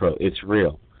 COINTELPRO, it's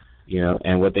real, you know,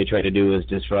 and what they try to do is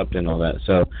disrupt and all that.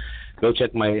 So go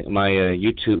check my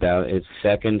YouTube out. It's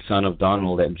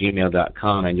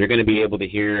secondsonofdonald@gmail.com, and you're going to be able to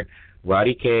hear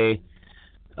Roddy K,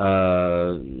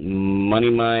 Money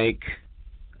Mike,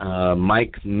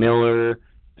 Mike Miller,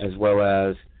 as well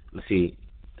as, let's see,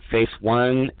 Face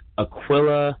One,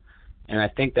 Aquila, and I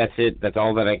think that's it. That's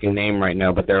all that I can name right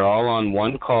now. But they're all on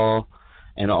one call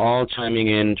and all chiming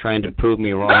in, trying to prove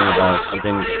me wrong about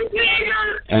something.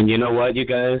 And you know what, you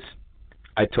guys?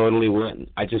 I totally wouldn't.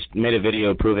 I just made a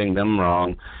video proving them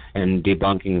wrong and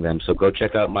debunking them. So go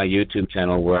check out my YouTube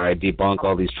channel where I debunk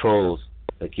all these trolls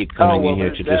that keep coming in here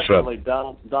to disrupt.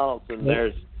 Donaldson,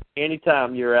 there's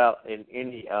anytime you're out in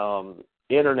any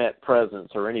internet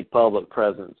presence or any public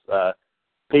presence,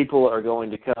 people are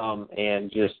going to come and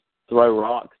just throw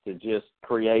rocks to just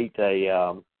create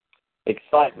a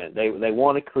excitement. They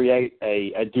want to create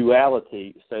a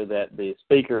duality so that the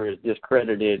speaker is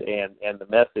discredited and the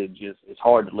message is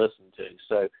hard to listen to.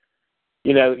 So,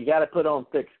 you know, you got to put on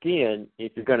thick skin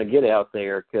if you're going to get out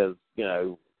there, because, you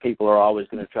know, people are always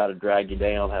going to try to drag you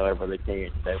down however they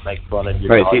can. They make fun of you.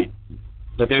 Right. See,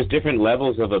 but there's different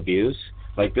levels of abuse.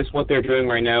 Like this, what they're doing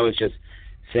right now is just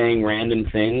saying random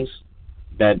things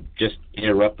that just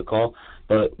interrupt the call.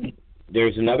 But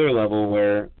there's another level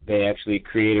where they actually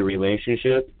create a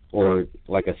relationship or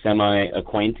like a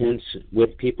semi-acquaintance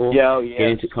with people. Get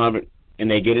into and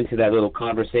they get into that little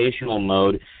conversational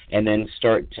mode and then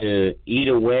start to eat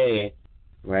away,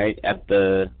 right, at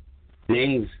the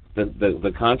things,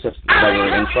 the concepts that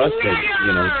were entrusted,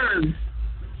 you know.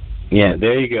 Yeah,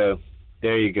 there you go.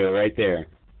 There you go, right there.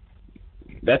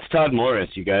 That's Todd Morris,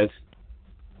 you guys.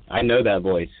 I know that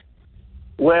voice.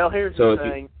 Well, here's the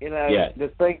thing. You know, the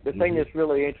thing that's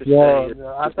really interesting. Well, is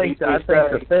I think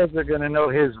the feds are going to know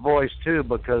his voice too,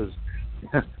 because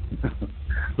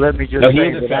let me just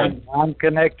say that I'm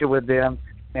connected with them,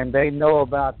 and they know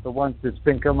about the ones that's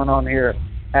been coming on here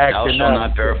acting Thou shalt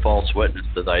not bear false witness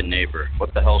to thy neighbor.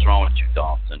 What the hell's wrong with you,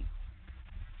 Donaldson?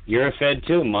 You're a Fed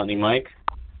too, Money Mike.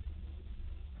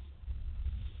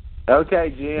 Okay,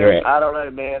 Jim. Right. I don't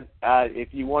know, man. If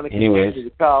you want to continue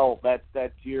the call, that's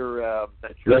your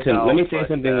Listen, call, let me say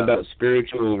something about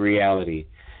spiritual reality.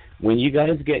 When you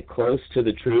guys get close to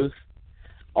the truth,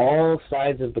 all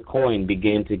sides of the coin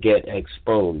begin to get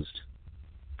exposed.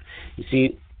 You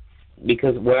see,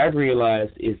 because what I've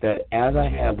realized is that as I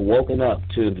have woken up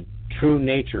to the true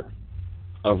nature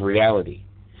of reality.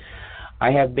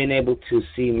 I have been able to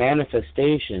see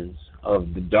manifestations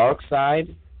of the dark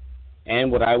side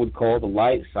and what I would call the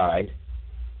light side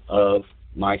of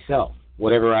myself,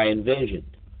 whatever I envisioned.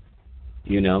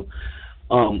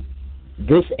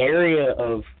 This area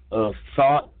of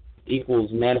thought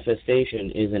equals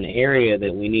manifestation is an area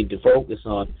that we need to focus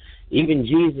on. Even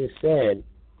Jesus said,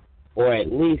 or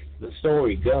at least the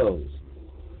story goes,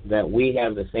 that we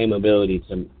have the same ability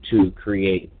to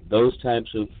create those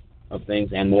types of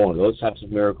things and more, those types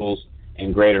of miracles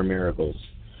and greater miracles.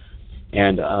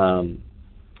 And,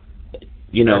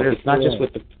 it's not just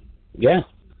with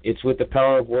it's with the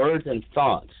power of words and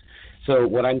thoughts. So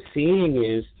what I'm seeing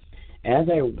is, as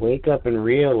I wake up and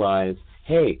realize,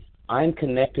 hey, I'm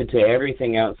connected to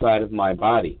everything outside of my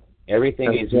body.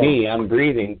 Everything is me. I'm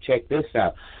breathing. Check this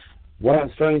out. What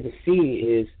I'm starting to see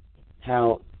is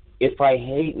how if I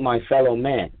hate my fellow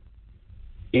man,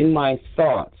 in my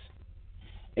thoughts,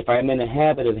 if I'm in a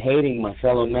habit of hating my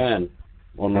fellow man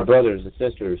or my brothers and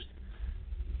sisters,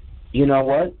 you know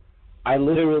what? I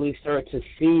literally start to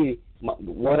see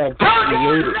what I've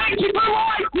created.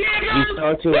 You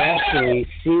start to actually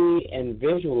see and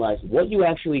visualize what you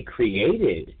actually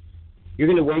created. You're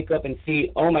going to wake up and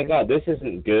see, oh my God, this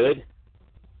isn't good.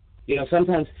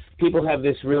 Sometimes people have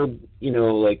this real,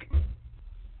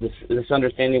 this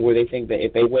understanding where they think that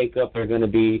if they wake up, it's going to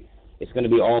be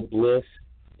all bliss.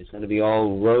 It's going to be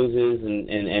all roses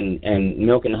and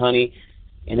milk and honey.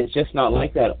 And it's just not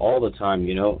like that all the time,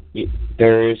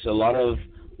 There's a lot of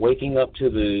waking up to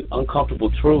the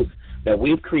uncomfortable truth that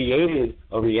we've created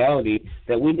a reality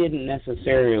that we didn't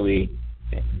necessarily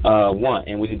want,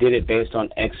 and we did it based on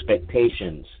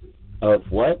expectations of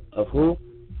what? Of who?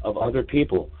 Of other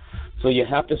people. So you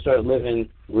have to start living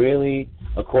really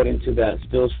according to that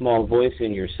still small voice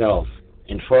in yourself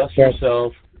and trust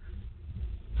yourself.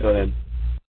 Go ahead.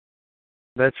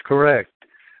 That's correct.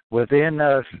 Within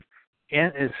us,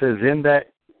 it says in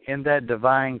that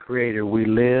divine creator we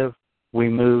live, we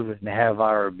move, and have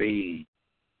our being.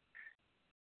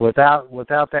 Without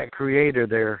that creator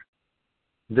there,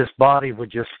 this body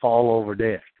would just fall over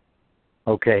dead.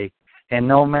 Okay? And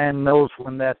no man knows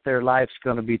when their life's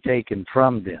going to be taken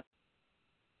from them.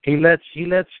 He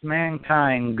lets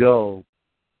mankind go,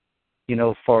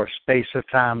 for a space of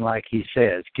time, like he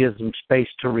says, gives them space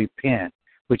to repent,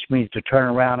 which means to turn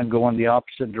around and go in the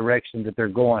opposite direction that they're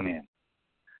going in.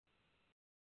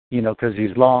 Because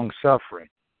he's long-suffering.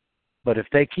 But if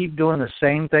they keep doing the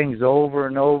same things over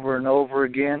and over and over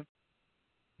again,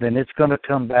 then it's going to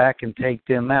come back and take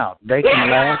them out. They can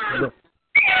laugh,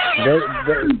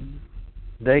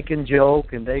 they can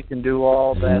joke, and they can do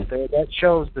all that. That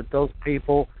shows that those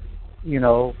people, they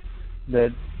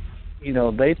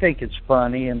think it's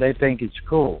funny and they think it's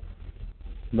cool.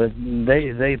 But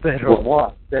they better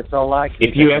watch. That's all I can say.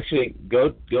 If you actually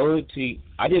go to,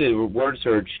 I did a word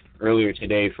search earlier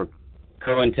today for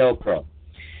COINTELPRO,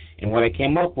 and what I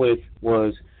came up with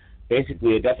was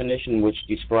basically a definition which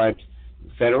described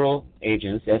federal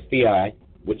agents, FBI,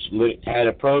 which had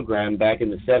a program back in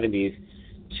the 70s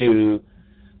to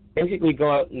basically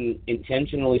go out and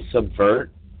intentionally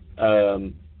subvert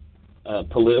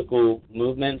political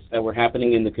movements that were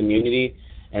happening in the community,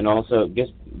 and also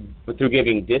just through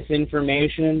giving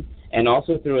disinformation and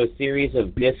also through a series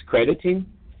of discrediting.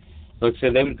 So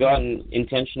they would go out and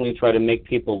intentionally try to make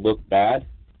people look bad.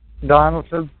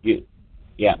 Donaldson?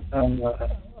 Yeah.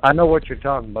 I know what you're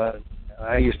talking about.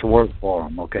 I used to work for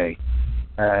them, okay?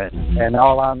 And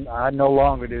I no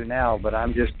longer do now, but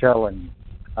I'm just telling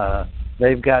you,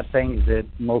 they've got things that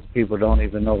most people don't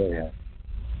even know they have.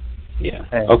 Yeah.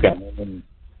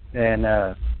 And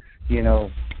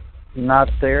not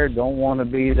there, don't want to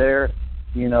be there,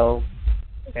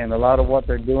 and a lot of what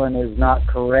they're doing is not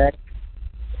correct.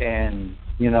 And,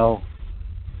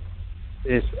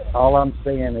 it's all I'm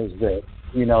saying is that,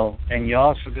 and you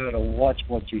also got to watch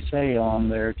what you say on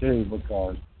there, too,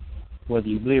 because whether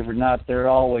you believe it or not, they're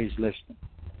always listening.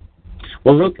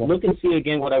 Well, look and see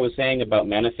again what I was saying about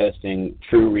manifesting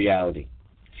true reality.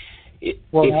 If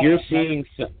you're seeing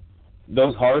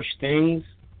those harsh things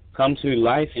come to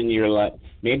life in your life,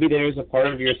 maybe there's a part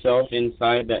of yourself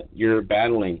inside that you're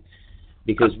battling.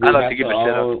 Because I'd like to give a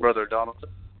shout-out to Brother Donaldson.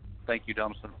 Thank you,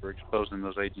 Donaldson, for exposing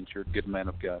those agents. You're a good man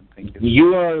of God. Thank you.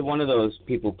 You are one of those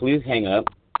people. Please hang up.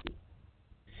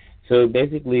 So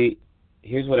basically,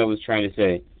 here's what I was trying to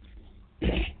say.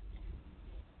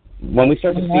 When we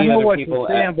start to see other people... I know what you're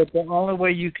saying, but the only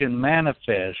way you can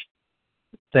manifest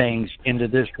things into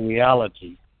this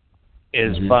reality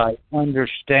is by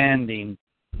understanding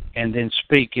and then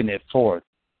speaking it forth.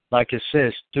 Like it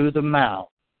says, through the mouth.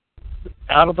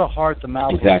 Out of the heart, the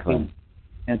mouth will speak.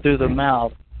 and through the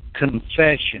mouth,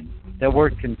 confession. That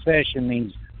word confession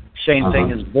means same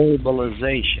thing as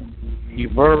verbalization. You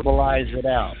verbalize it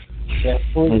out. That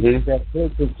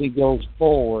frequency goes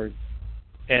forward,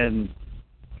 and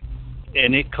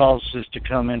it causes to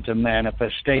come into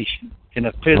manifestation in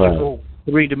a physical,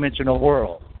 three-dimensional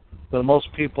world. But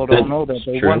most people don't know that.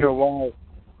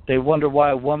 They wonder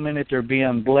why 1 minute they're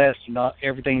being blessed and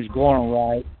everything's going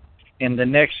right, and the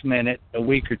next minute, a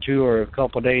week or two or a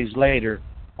couple of days later,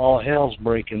 all hell's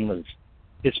breaking loose.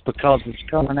 It's because it's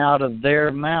coming out of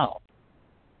their mouth.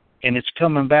 And it's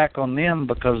coming back on them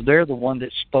because they're the one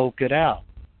that spoke it out.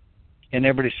 And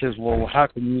everybody says, well, how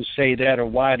can you say that, or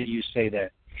why do you say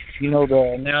that? You know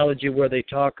the analogy where they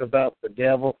talk about the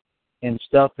devil and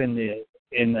stuff in the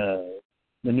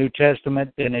New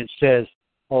Testament, and it says,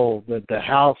 that the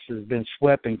house has been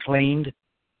swept and cleaned,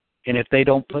 and if they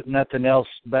don't put nothing else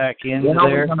back in there.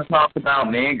 We're going to talk about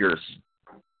niggers.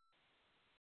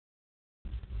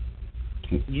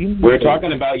 We're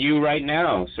talking about you right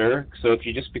now, sir. So if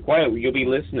you just be quiet, you'll be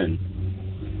listening.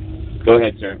 Go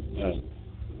ahead, sir.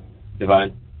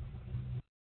 Divine.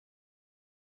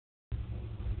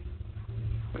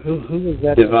 Who is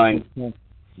that? Divine.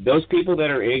 Those people that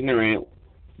are ignorant,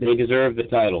 they deserve the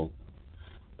title.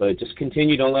 But just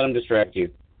continue. Don't let them distract you.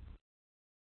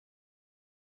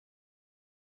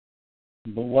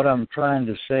 But what I'm trying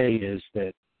to say is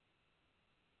that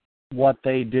what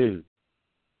they do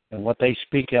and what they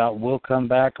speak out will come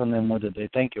back on them whether they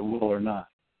think it will or not.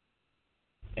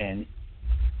 And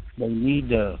they need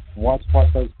to watch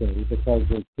what they say, because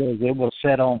it will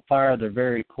set on fire the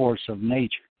very course of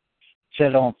nature.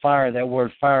 Set on fire, that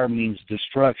word fire means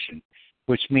destruction,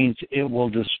 which means it will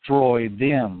destroy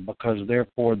them, because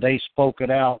therefore they spoke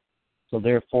it out, so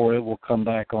therefore it will come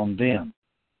back on them.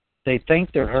 They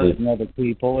think they're hurting other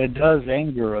people. It does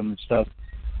anger them and stuff,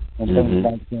 and things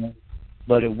like that,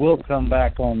 but it will come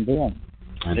back on them.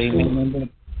 They may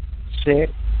be sick,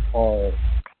 or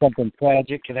something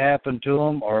tragic could happen to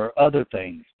them, or other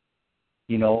things,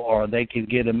 or they could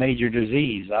get a major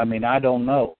disease. I mean, I don't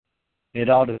know. It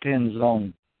all depends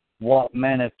on what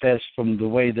manifests from the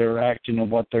way they're acting and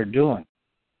what they're doing.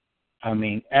 I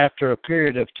mean, after a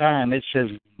period of time, it says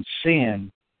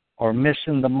sin or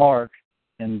missing the mark,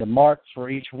 and the mark for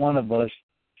each one of us,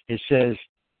 it says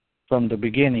from the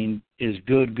beginning, is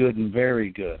good, good, and very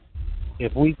good.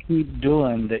 If we keep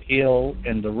doing the ill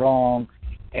and the wrong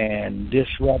and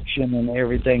disruption and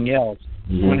everything else,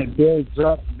 when it builds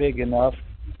up big enough,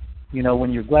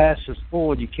 when your glass is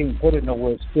full, you can't put it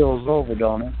nowhere it spills over,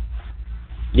 don't it?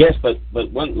 Yes, but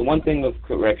one thing of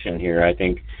correction here, I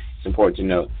think it's important to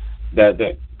note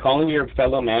that calling your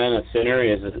fellow man a sinner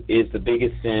is the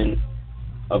biggest sin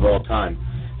of all time.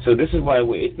 So this is why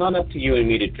it's not up to you and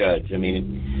me to judge. I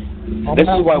mean, this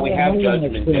is why we have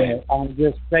Judgment Day. I'm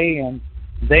just saying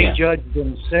they judge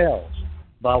themselves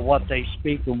by what they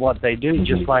speak and what they do,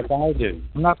 just like I do.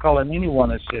 I'm not calling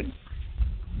anyone a sinner.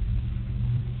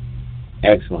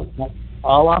 Excellent.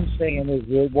 All I'm saying is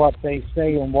that what they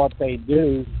say and what they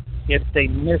do, if they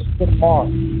miss the mark,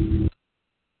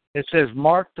 it says,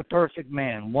 mark the perfect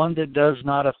man, one that does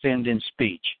not offend in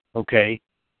speech. Okay?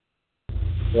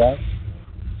 Right?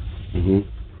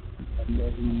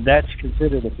 That's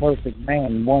considered a perfect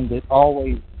man, one that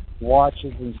always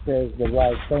watches and says the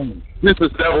right thing. This is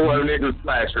Devil Nigger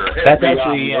Slasher. That's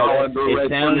actually,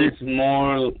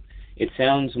 it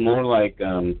sounds more like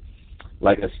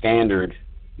a standard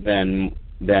than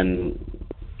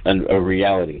a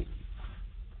reality.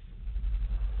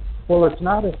 Well, it's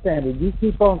not a standard. You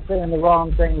keep on saying the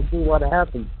wrong thing and see what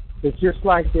happens. It's just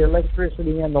like the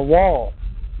electricity in the wall.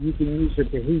 You can use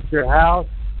it to heat your house,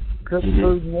 cook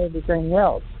food, and everything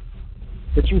else.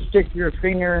 But you stick your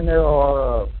finger in there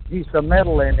or a piece of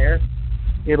metal in there,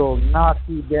 it'll knock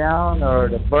you down, or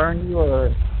it'll burn you, or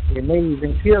it may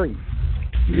even kill you.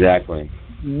 Exactly.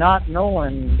 Not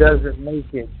knowing doesn't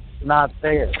make it not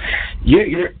there.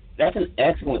 That's an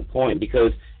excellent point,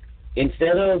 because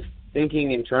instead of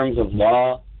thinking in terms of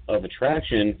law of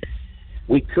attraction,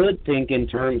 we could think in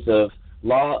terms of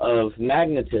law of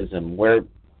magnetism,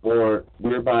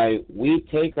 whereby we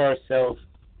take ourselves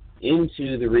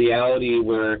into the reality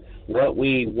where what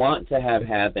we want to have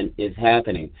happen is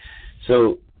happening.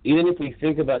 So even if we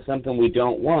think about something we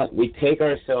don't want, we take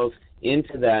ourselves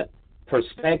into that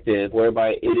perspective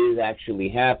whereby it is actually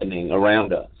happening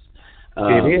around us.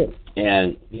 It is.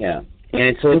 And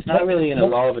so it's not really in a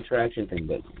law of attraction thing,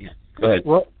 but go ahead.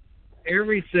 Well,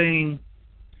 everything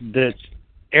that's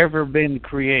ever been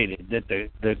created, that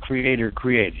the Creator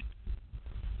created,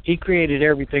 He created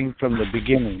everything from the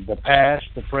beginning, the past,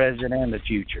 the present, and the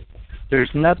future.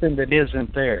 There's nothing that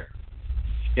isn't there.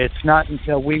 It's not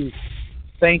until we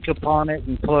think upon it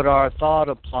and put our thought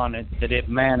upon it that it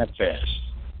manifests.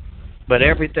 But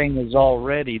everything is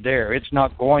already there. It's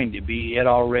not going to be. It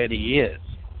already is.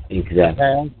 Exactly. The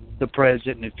past, the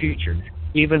present, and the future.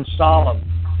 Even Solomon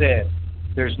said,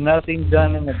 there's nothing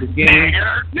done in the beginning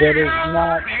that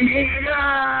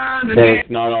it's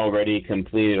not already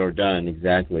completed or done.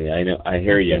 Exactly. I know. I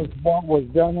hear you. What was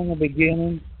done in the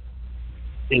beginning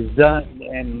is done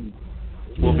and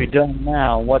will be done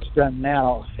now. What's done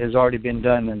now has already been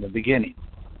done in the beginning.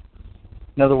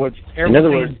 In other words,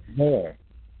 everything is there.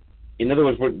 In other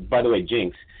words, by the way,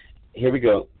 Jinx, here we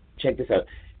go. Check this out.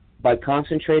 By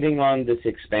concentrating on this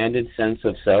expanded sense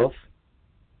of self,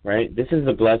 right? This is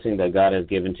the blessing that God has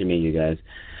given to me, you guys.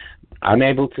 I'm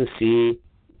able to see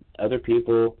other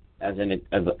people as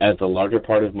a larger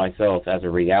part of myself, as a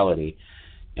reality.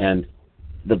 And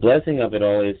the blessing of it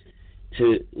all is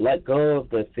to let go of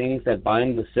the things that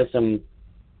bind the system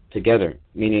together,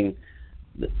 meaning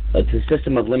the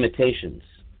system of limitations.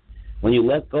 When you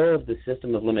let go of the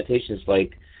system of limitations,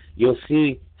 like, you'll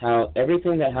see how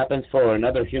everything that happens for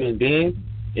another human being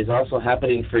is also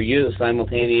happening for you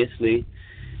simultaneously.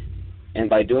 And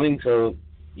by doing so,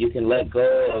 you can let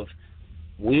go of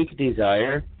weak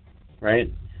desire,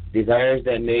 right? Desires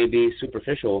that may be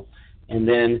superficial. And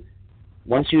then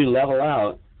once you level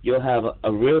out, you'll have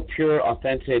a real pure,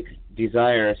 authentic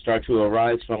desire start to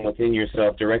arise from within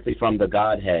yourself, directly from the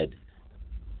Godhead.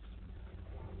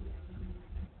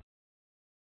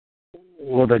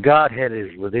 Well, the Godhead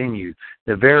is within you.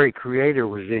 The very Creator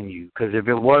was in you, because if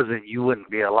it wasn't, you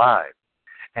wouldn't be alive.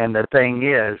 And the thing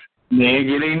is,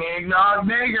 niggity nig-nog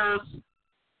niggers.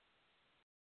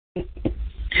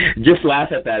 Just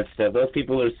laugh at that stuff. Those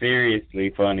people are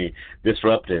seriously funny,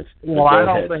 disruptive. Well, I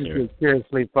don't think it's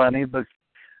seriously funny, but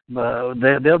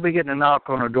they'll be getting a knock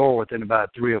on the door within about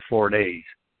 3 or 4 days.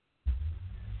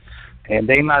 And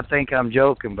they might think I'm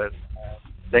joking, but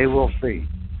they will see.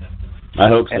 I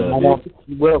hope so. And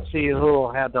we'll see who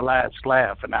will have the last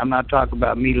laugh. And I'm not talking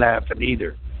about me laughing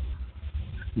either.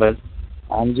 But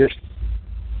I'm just,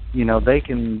 they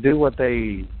can do what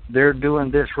they're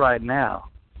doing this right now.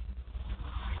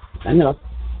 I know.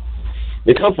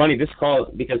 It's so funny, this call,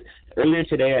 because earlier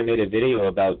today I made a video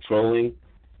about trolling,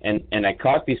 and I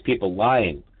caught these people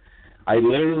lying. I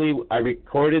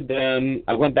recorded them,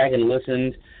 I went back and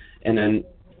listened, and then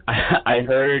I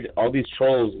heard all these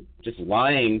trolls just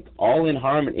lying, all in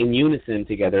unison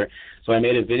together. So I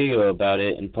made a video about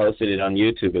it and posted it on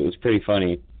YouTube. It was pretty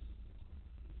funny.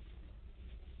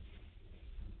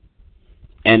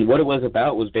 And what it was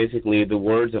about was basically the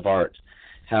words of art.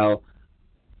 How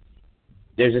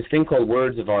there's this thing called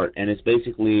words of art, and it's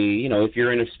basically, if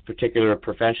you're in a particular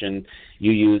profession,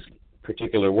 you use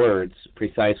particular words,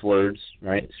 precise words,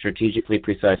 right? Strategically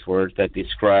precise words that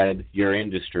describe your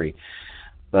industry.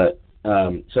 But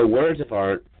so words of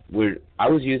art, I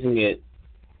was using it,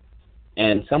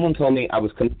 and someone told me I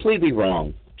was completely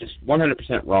wrong, just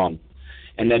 100% wrong,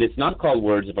 and that it's not called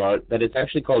words of art, that it's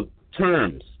actually called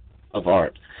terms of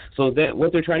art. So that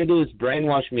what they're trying to do is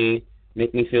brainwash me,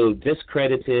 make me feel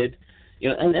discredited,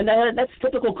 and that's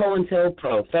typical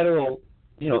COINTELPRO, federal,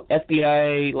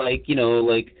 FBI, like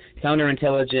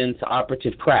counterintelligence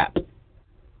operative crap.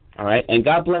 All right, and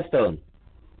God bless them.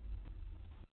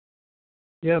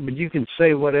 Yeah, but you can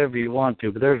say whatever you want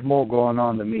to, but there's more going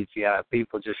on than meets the eye.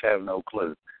 People just have no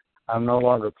clue. I'm no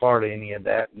longer part of any of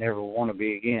that, never want to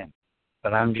be again.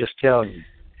 But I'm just telling you,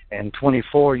 in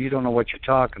 24, you don't know what you're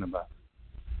talking about.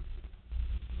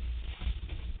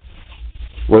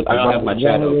 Well, I don't have my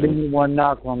chat open. Would anyone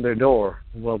knock on their door?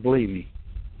 Well, believe me,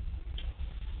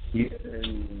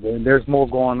 there's more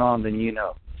going on than you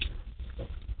know.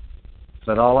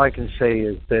 But all I can say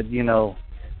is that,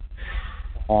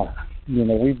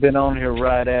 we've been on here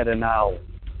right at an hour,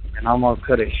 and I'm going to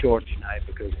cut it short tonight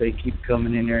because they keep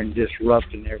coming in there and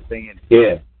disrupting everything. And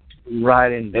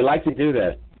right in. They like to do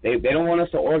that. They don't want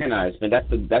us to organize, but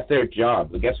that's their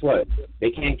job. But guess what? They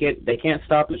can't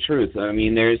stop the truth. I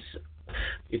mean,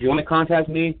 if you want to contact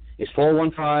me, it's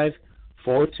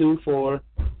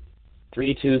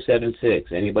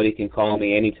 415-424-3276. Anybody can call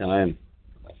me anytime.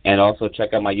 And also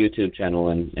check out my YouTube channel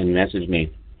and message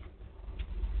me.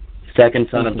 Second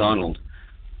son of Donald.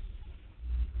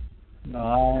 No,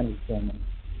 I understand.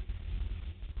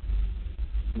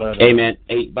 But, hey, man.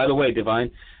 Hey, by the way,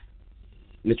 Divine,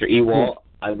 Mr. Ewald,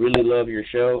 I really love your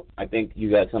show. I think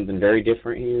you got something very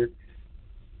different here.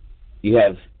 You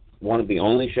have one of the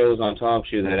only shows on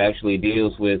TalkShoe that actually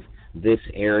deals with this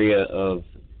area of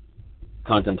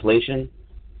contemplation.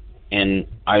 And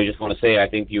I just want to say I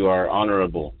think you are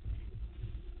honorable.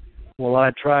 Well,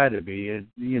 I try to be.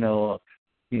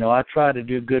 I try to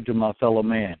do good to my fellow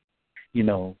man.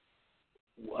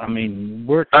 I mean,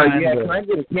 we're trying to... Can I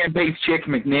get a plant-based chick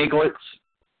McNiggles?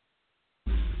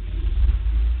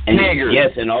 And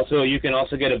yes, and also you can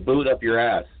also get a boot up your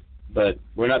ass. But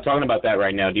we're not talking about that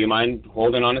right now. Do you mind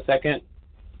holding on a second?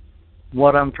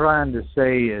 What I'm trying to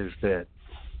say is that,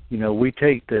 we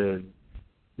take the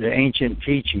ancient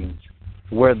teachings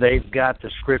where they've got the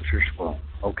scriptures from,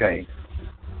 okay?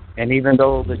 And even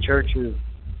though the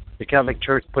Catholic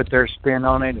Church put their spin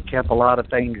on it and kept a lot of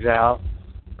things out,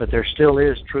 but there still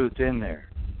is truth in there.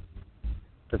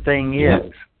 The thing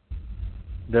is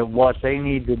that what they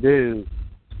need to do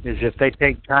is if they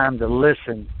take time to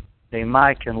listen, they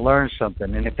might can learn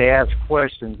something. And if they ask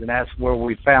questions and ask where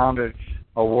we found it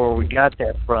or where we got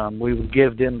that from, we would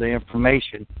give them the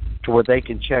information to where they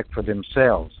can check for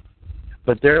themselves.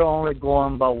 But they're only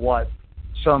going by what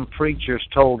some preachers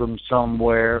told them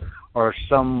somewhere or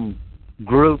some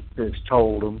group has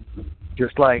told them.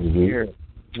 Just like here,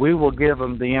 we will give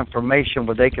them the information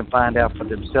where they can find out for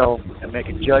themselves and make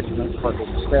a judgment for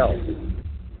themselves.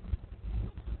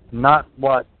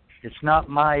 It's not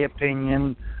my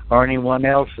opinion or anyone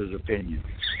else's opinion.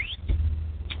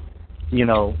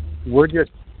 We're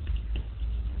just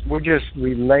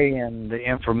relaying the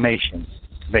information,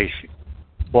 basically.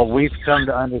 What we've come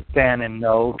to understand and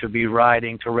know to be right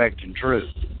and correct and true.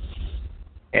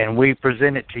 And we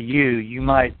present it to you. You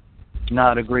might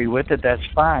not agree with it. That's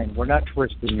fine. We're not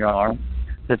twisting your arm.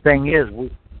 The thing is,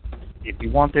 if you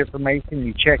want the information,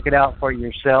 you check it out for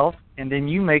yourself, and then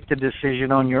you make the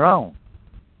decision on your own.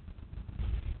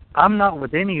 I'm not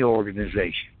with any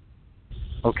organization.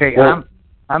 Okay, well,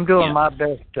 I'm doing my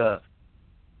best to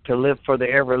live for the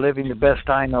ever living the best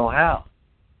I know how,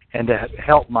 and to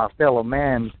help my fellow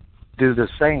man do the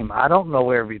same. I don't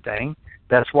know everything.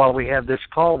 That's why we have this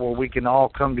call where we can all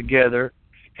come together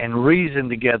and reason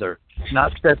together,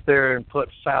 not sit there and put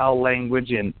foul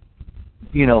language and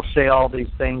say all these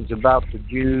things about the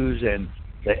Jews and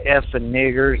the effing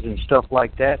niggers and stuff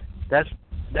like that. That's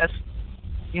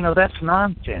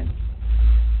nonsense.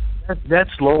 That's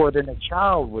lower than a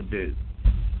child would do.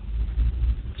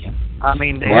 I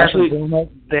mean,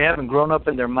 they haven't grown up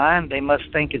in their mind. They must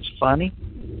think it's funny.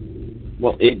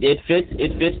 Well, it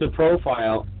fits the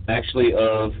profile actually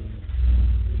of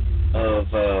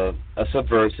a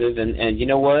subversive, and you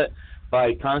know what?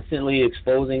 By constantly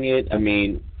exposing it, I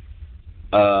mean,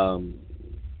 and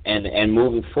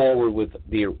moving forward with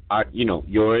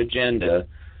your agenda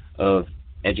of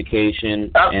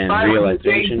education and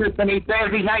realization,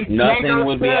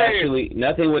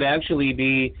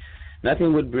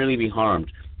 nothing would really be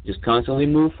harmed. Just constantly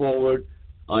move forward,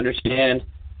 understand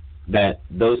that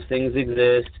those things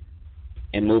exist,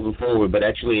 and moving forward, but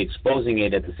actually exposing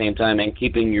it at the same time and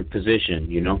keeping your position.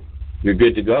 You're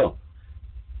good to go.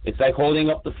 It's like holding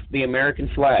up the American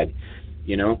flag.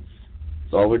 That's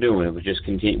all we're doing. We're just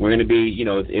continue. We're going to be,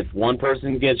 if one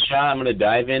person gets shot, I'm going to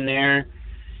dive in there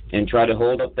and try to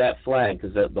hold up that flag,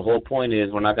 because the whole point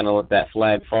is we're not going to let that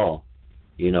flag fall.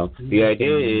 The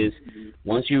idea is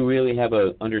once you really have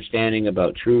an understanding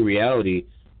about true reality,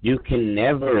 you can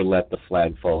never let the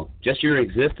flag fall. Just your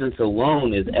existence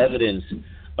alone is evidence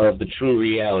of the true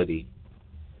reality.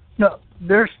 No,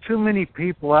 there's too many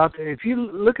people out there. If you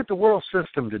look at the world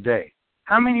system today,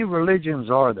 how many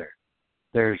religions are there?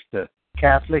 There's the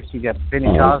Catholics, you got the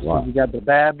Pentecostals, you got the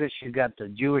Baptists, you got the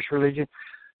Jewish religion,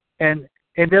 and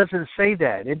it doesn't say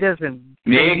that. It doesn't.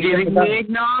 Niggers.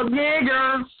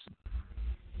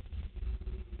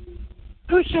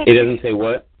 It doesn't say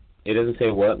what? It doesn't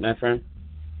say what, my friend?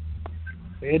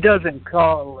 It doesn't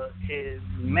call it.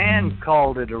 Man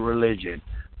called it a religion,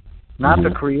 not the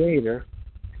Creator.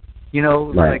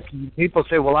 Like people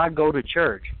say, well, I go to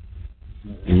church.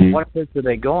 What church are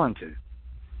they going to?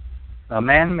 A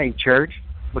man-made church,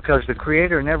 because the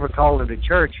Creator never called it a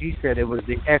church. He said it was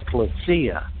the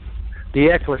ecclesia. The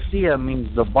ecclesia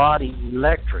means the body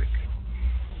electric.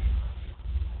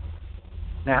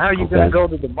 Now, how are you going to go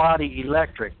to the body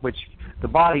electric, which the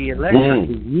body electric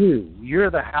is you. You're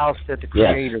the house that the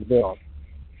Creator built.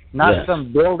 Not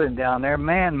some building down there.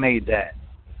 Man made that.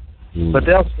 But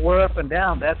they'll swear up and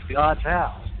down that's God's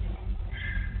house.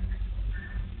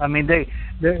 I mean, they're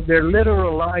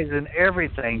literalizing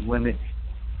everything when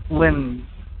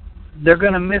they're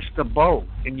going to miss the boat,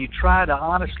 and you try to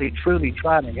honestly, truly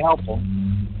try to help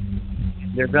them.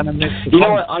 They're going to miss the boat. You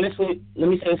know what? Honestly, let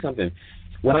me say something.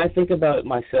 When I think about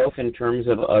myself in terms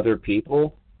of other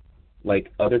people,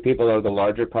 like other people are the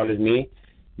larger part of me,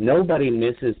 nobody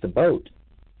misses the boat.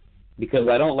 Because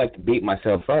I don't like to beat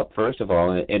myself up, first of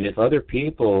all. And if other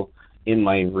people in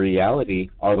my reality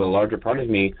are the larger part of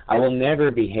me, I will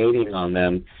never be hating on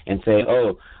them and say,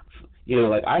 oh,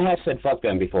 like I have said fuck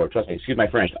them before. Trust me, excuse my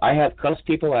French. I have cussed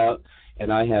people out,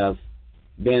 and I have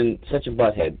been such a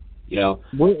butthead, but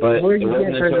it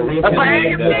wasn't until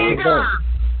recently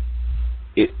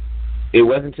it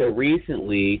wasn't until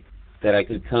recently that I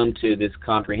could come to this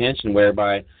comprehension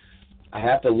whereby I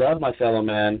have to love my fellow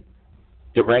man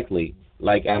directly,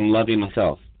 like I'm loving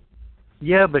myself.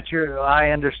 Yeah, but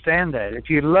I understand that. If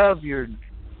you love your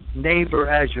neighbor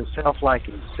as yourself, like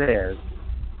it says,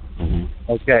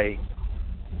 okay,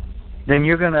 then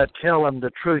you're going to tell them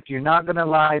the truth. You're not going to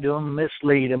lie to them,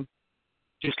 mislead them.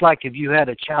 Just like if you had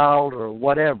a child or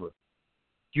whatever,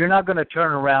 you're not going to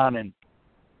turn around and,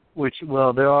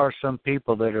 there are some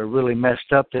people that are really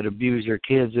messed up that abuse their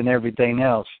kids and everything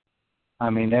else. I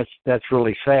mean, that's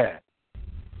really sad.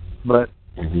 But,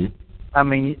 I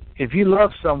mean, if you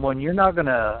love someone, you're not going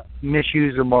to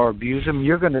misuse them or abuse them.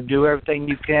 You're going to do everything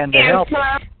you can to help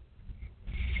them.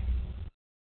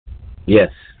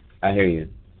 Yes, I hear you.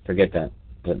 Forget that.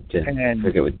 But just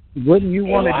forget what. Wouldn't you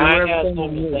want to do I everything got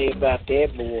something to say about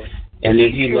that, boy. And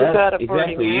if you love,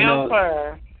 exactly,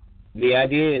 the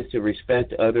idea is to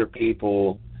respect other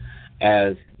people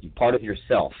as part of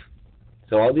yourself.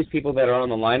 So all these people that are on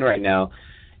the line right now,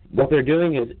 what they're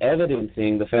doing is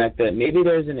evidencing the fact that maybe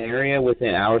there's an area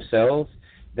within ourselves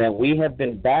that we have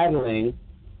been battling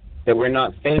that we're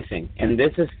not facing. And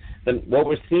this is what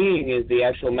we're seeing is the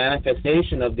actual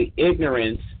manifestation of the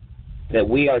ignorance that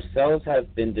we ourselves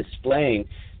have been displaying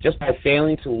just by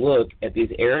failing to look at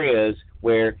these areas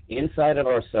where inside of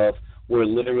ourselves we're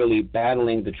literally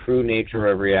battling the true nature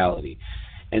of reality.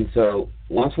 And so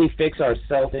once we fix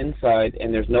ourselves inside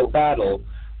and there's no battle,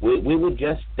 we would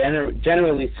just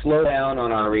generally slow down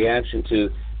on our reaction to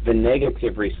the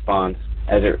negative response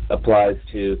as it applies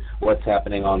to what's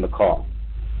happening on the call.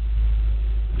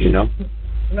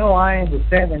 No, I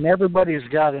understand, and everybody's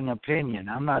got an opinion.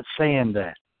 I'm not saying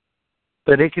that.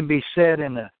 But it can be said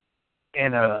in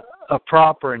a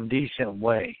proper and decent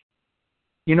way.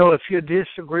 If you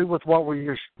disagree with what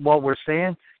we're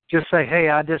saying, just say, hey,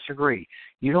 I disagree.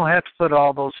 You don't have to put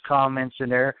all those comments in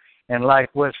there and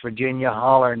like West Virginia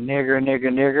holler nigger, nigger,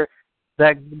 nigger.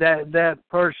 That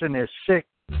person is sick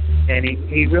and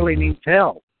he really needs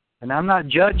help. And I'm not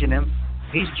judging him.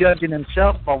 He's judging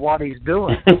himself by what he's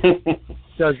doing.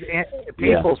 Because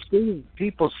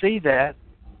people see that,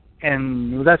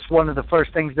 and that's one of the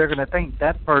first things they're going to think.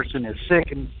 That person is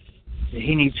sick and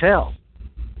he needs help.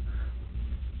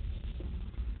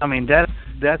 I mean, that's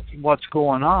what's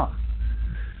going on.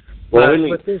 Well,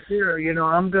 but this year,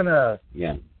 I'm going to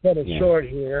cut it short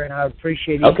here, and I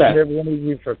appreciate each and every one of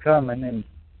you for coming. And,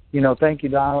 thank you,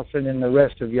 Donaldson, and the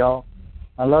rest of y'all.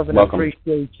 I love and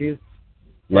appreciate you.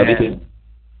 Love you too.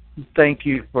 Thank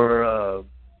you for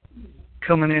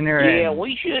coming in there. Yeah,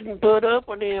 we shouldn't put up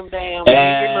with them damn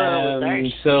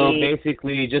so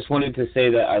basically, just wanted to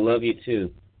say that I love you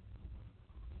too.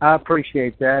 I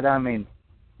appreciate that. I mean,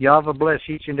 y'all have a bless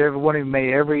each and every one of you.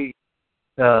 May every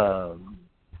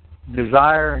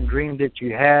desire and dream that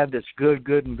you have that's good,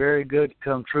 and very good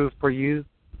come true for you.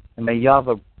 And may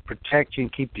Yahweh protect you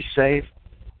and keep you safe.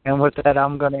 And with that,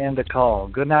 I'm going to end the call.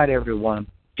 Good night, everyone.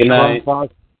 Good night.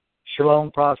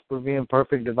 Shalom, prosper, be in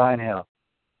perfect divine health.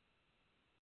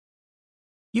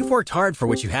 You've worked hard for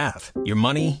what you have. Your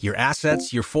money, your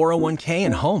assets, your 401k,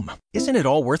 and home. Isn't it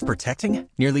all worth protecting?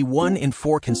 Nearly 1 in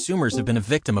 4 consumers have been a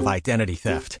victim of identity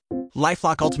theft.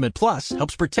 LifeLock Ultimate Plus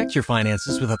helps protect your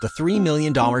finances with up to $3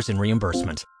 million in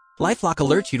reimbursement. LifeLock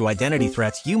alerts you to identity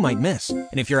threats you might miss.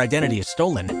 And if your identity is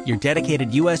stolen, your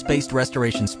dedicated U.S.-based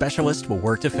restoration specialist will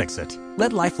work to fix it.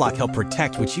 Let LifeLock help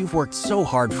protect what you've worked so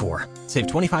hard for. Save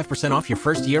 25% off your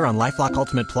first year on LifeLock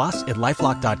Ultimate Plus at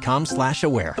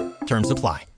LifeLock.com/aware. Terms apply.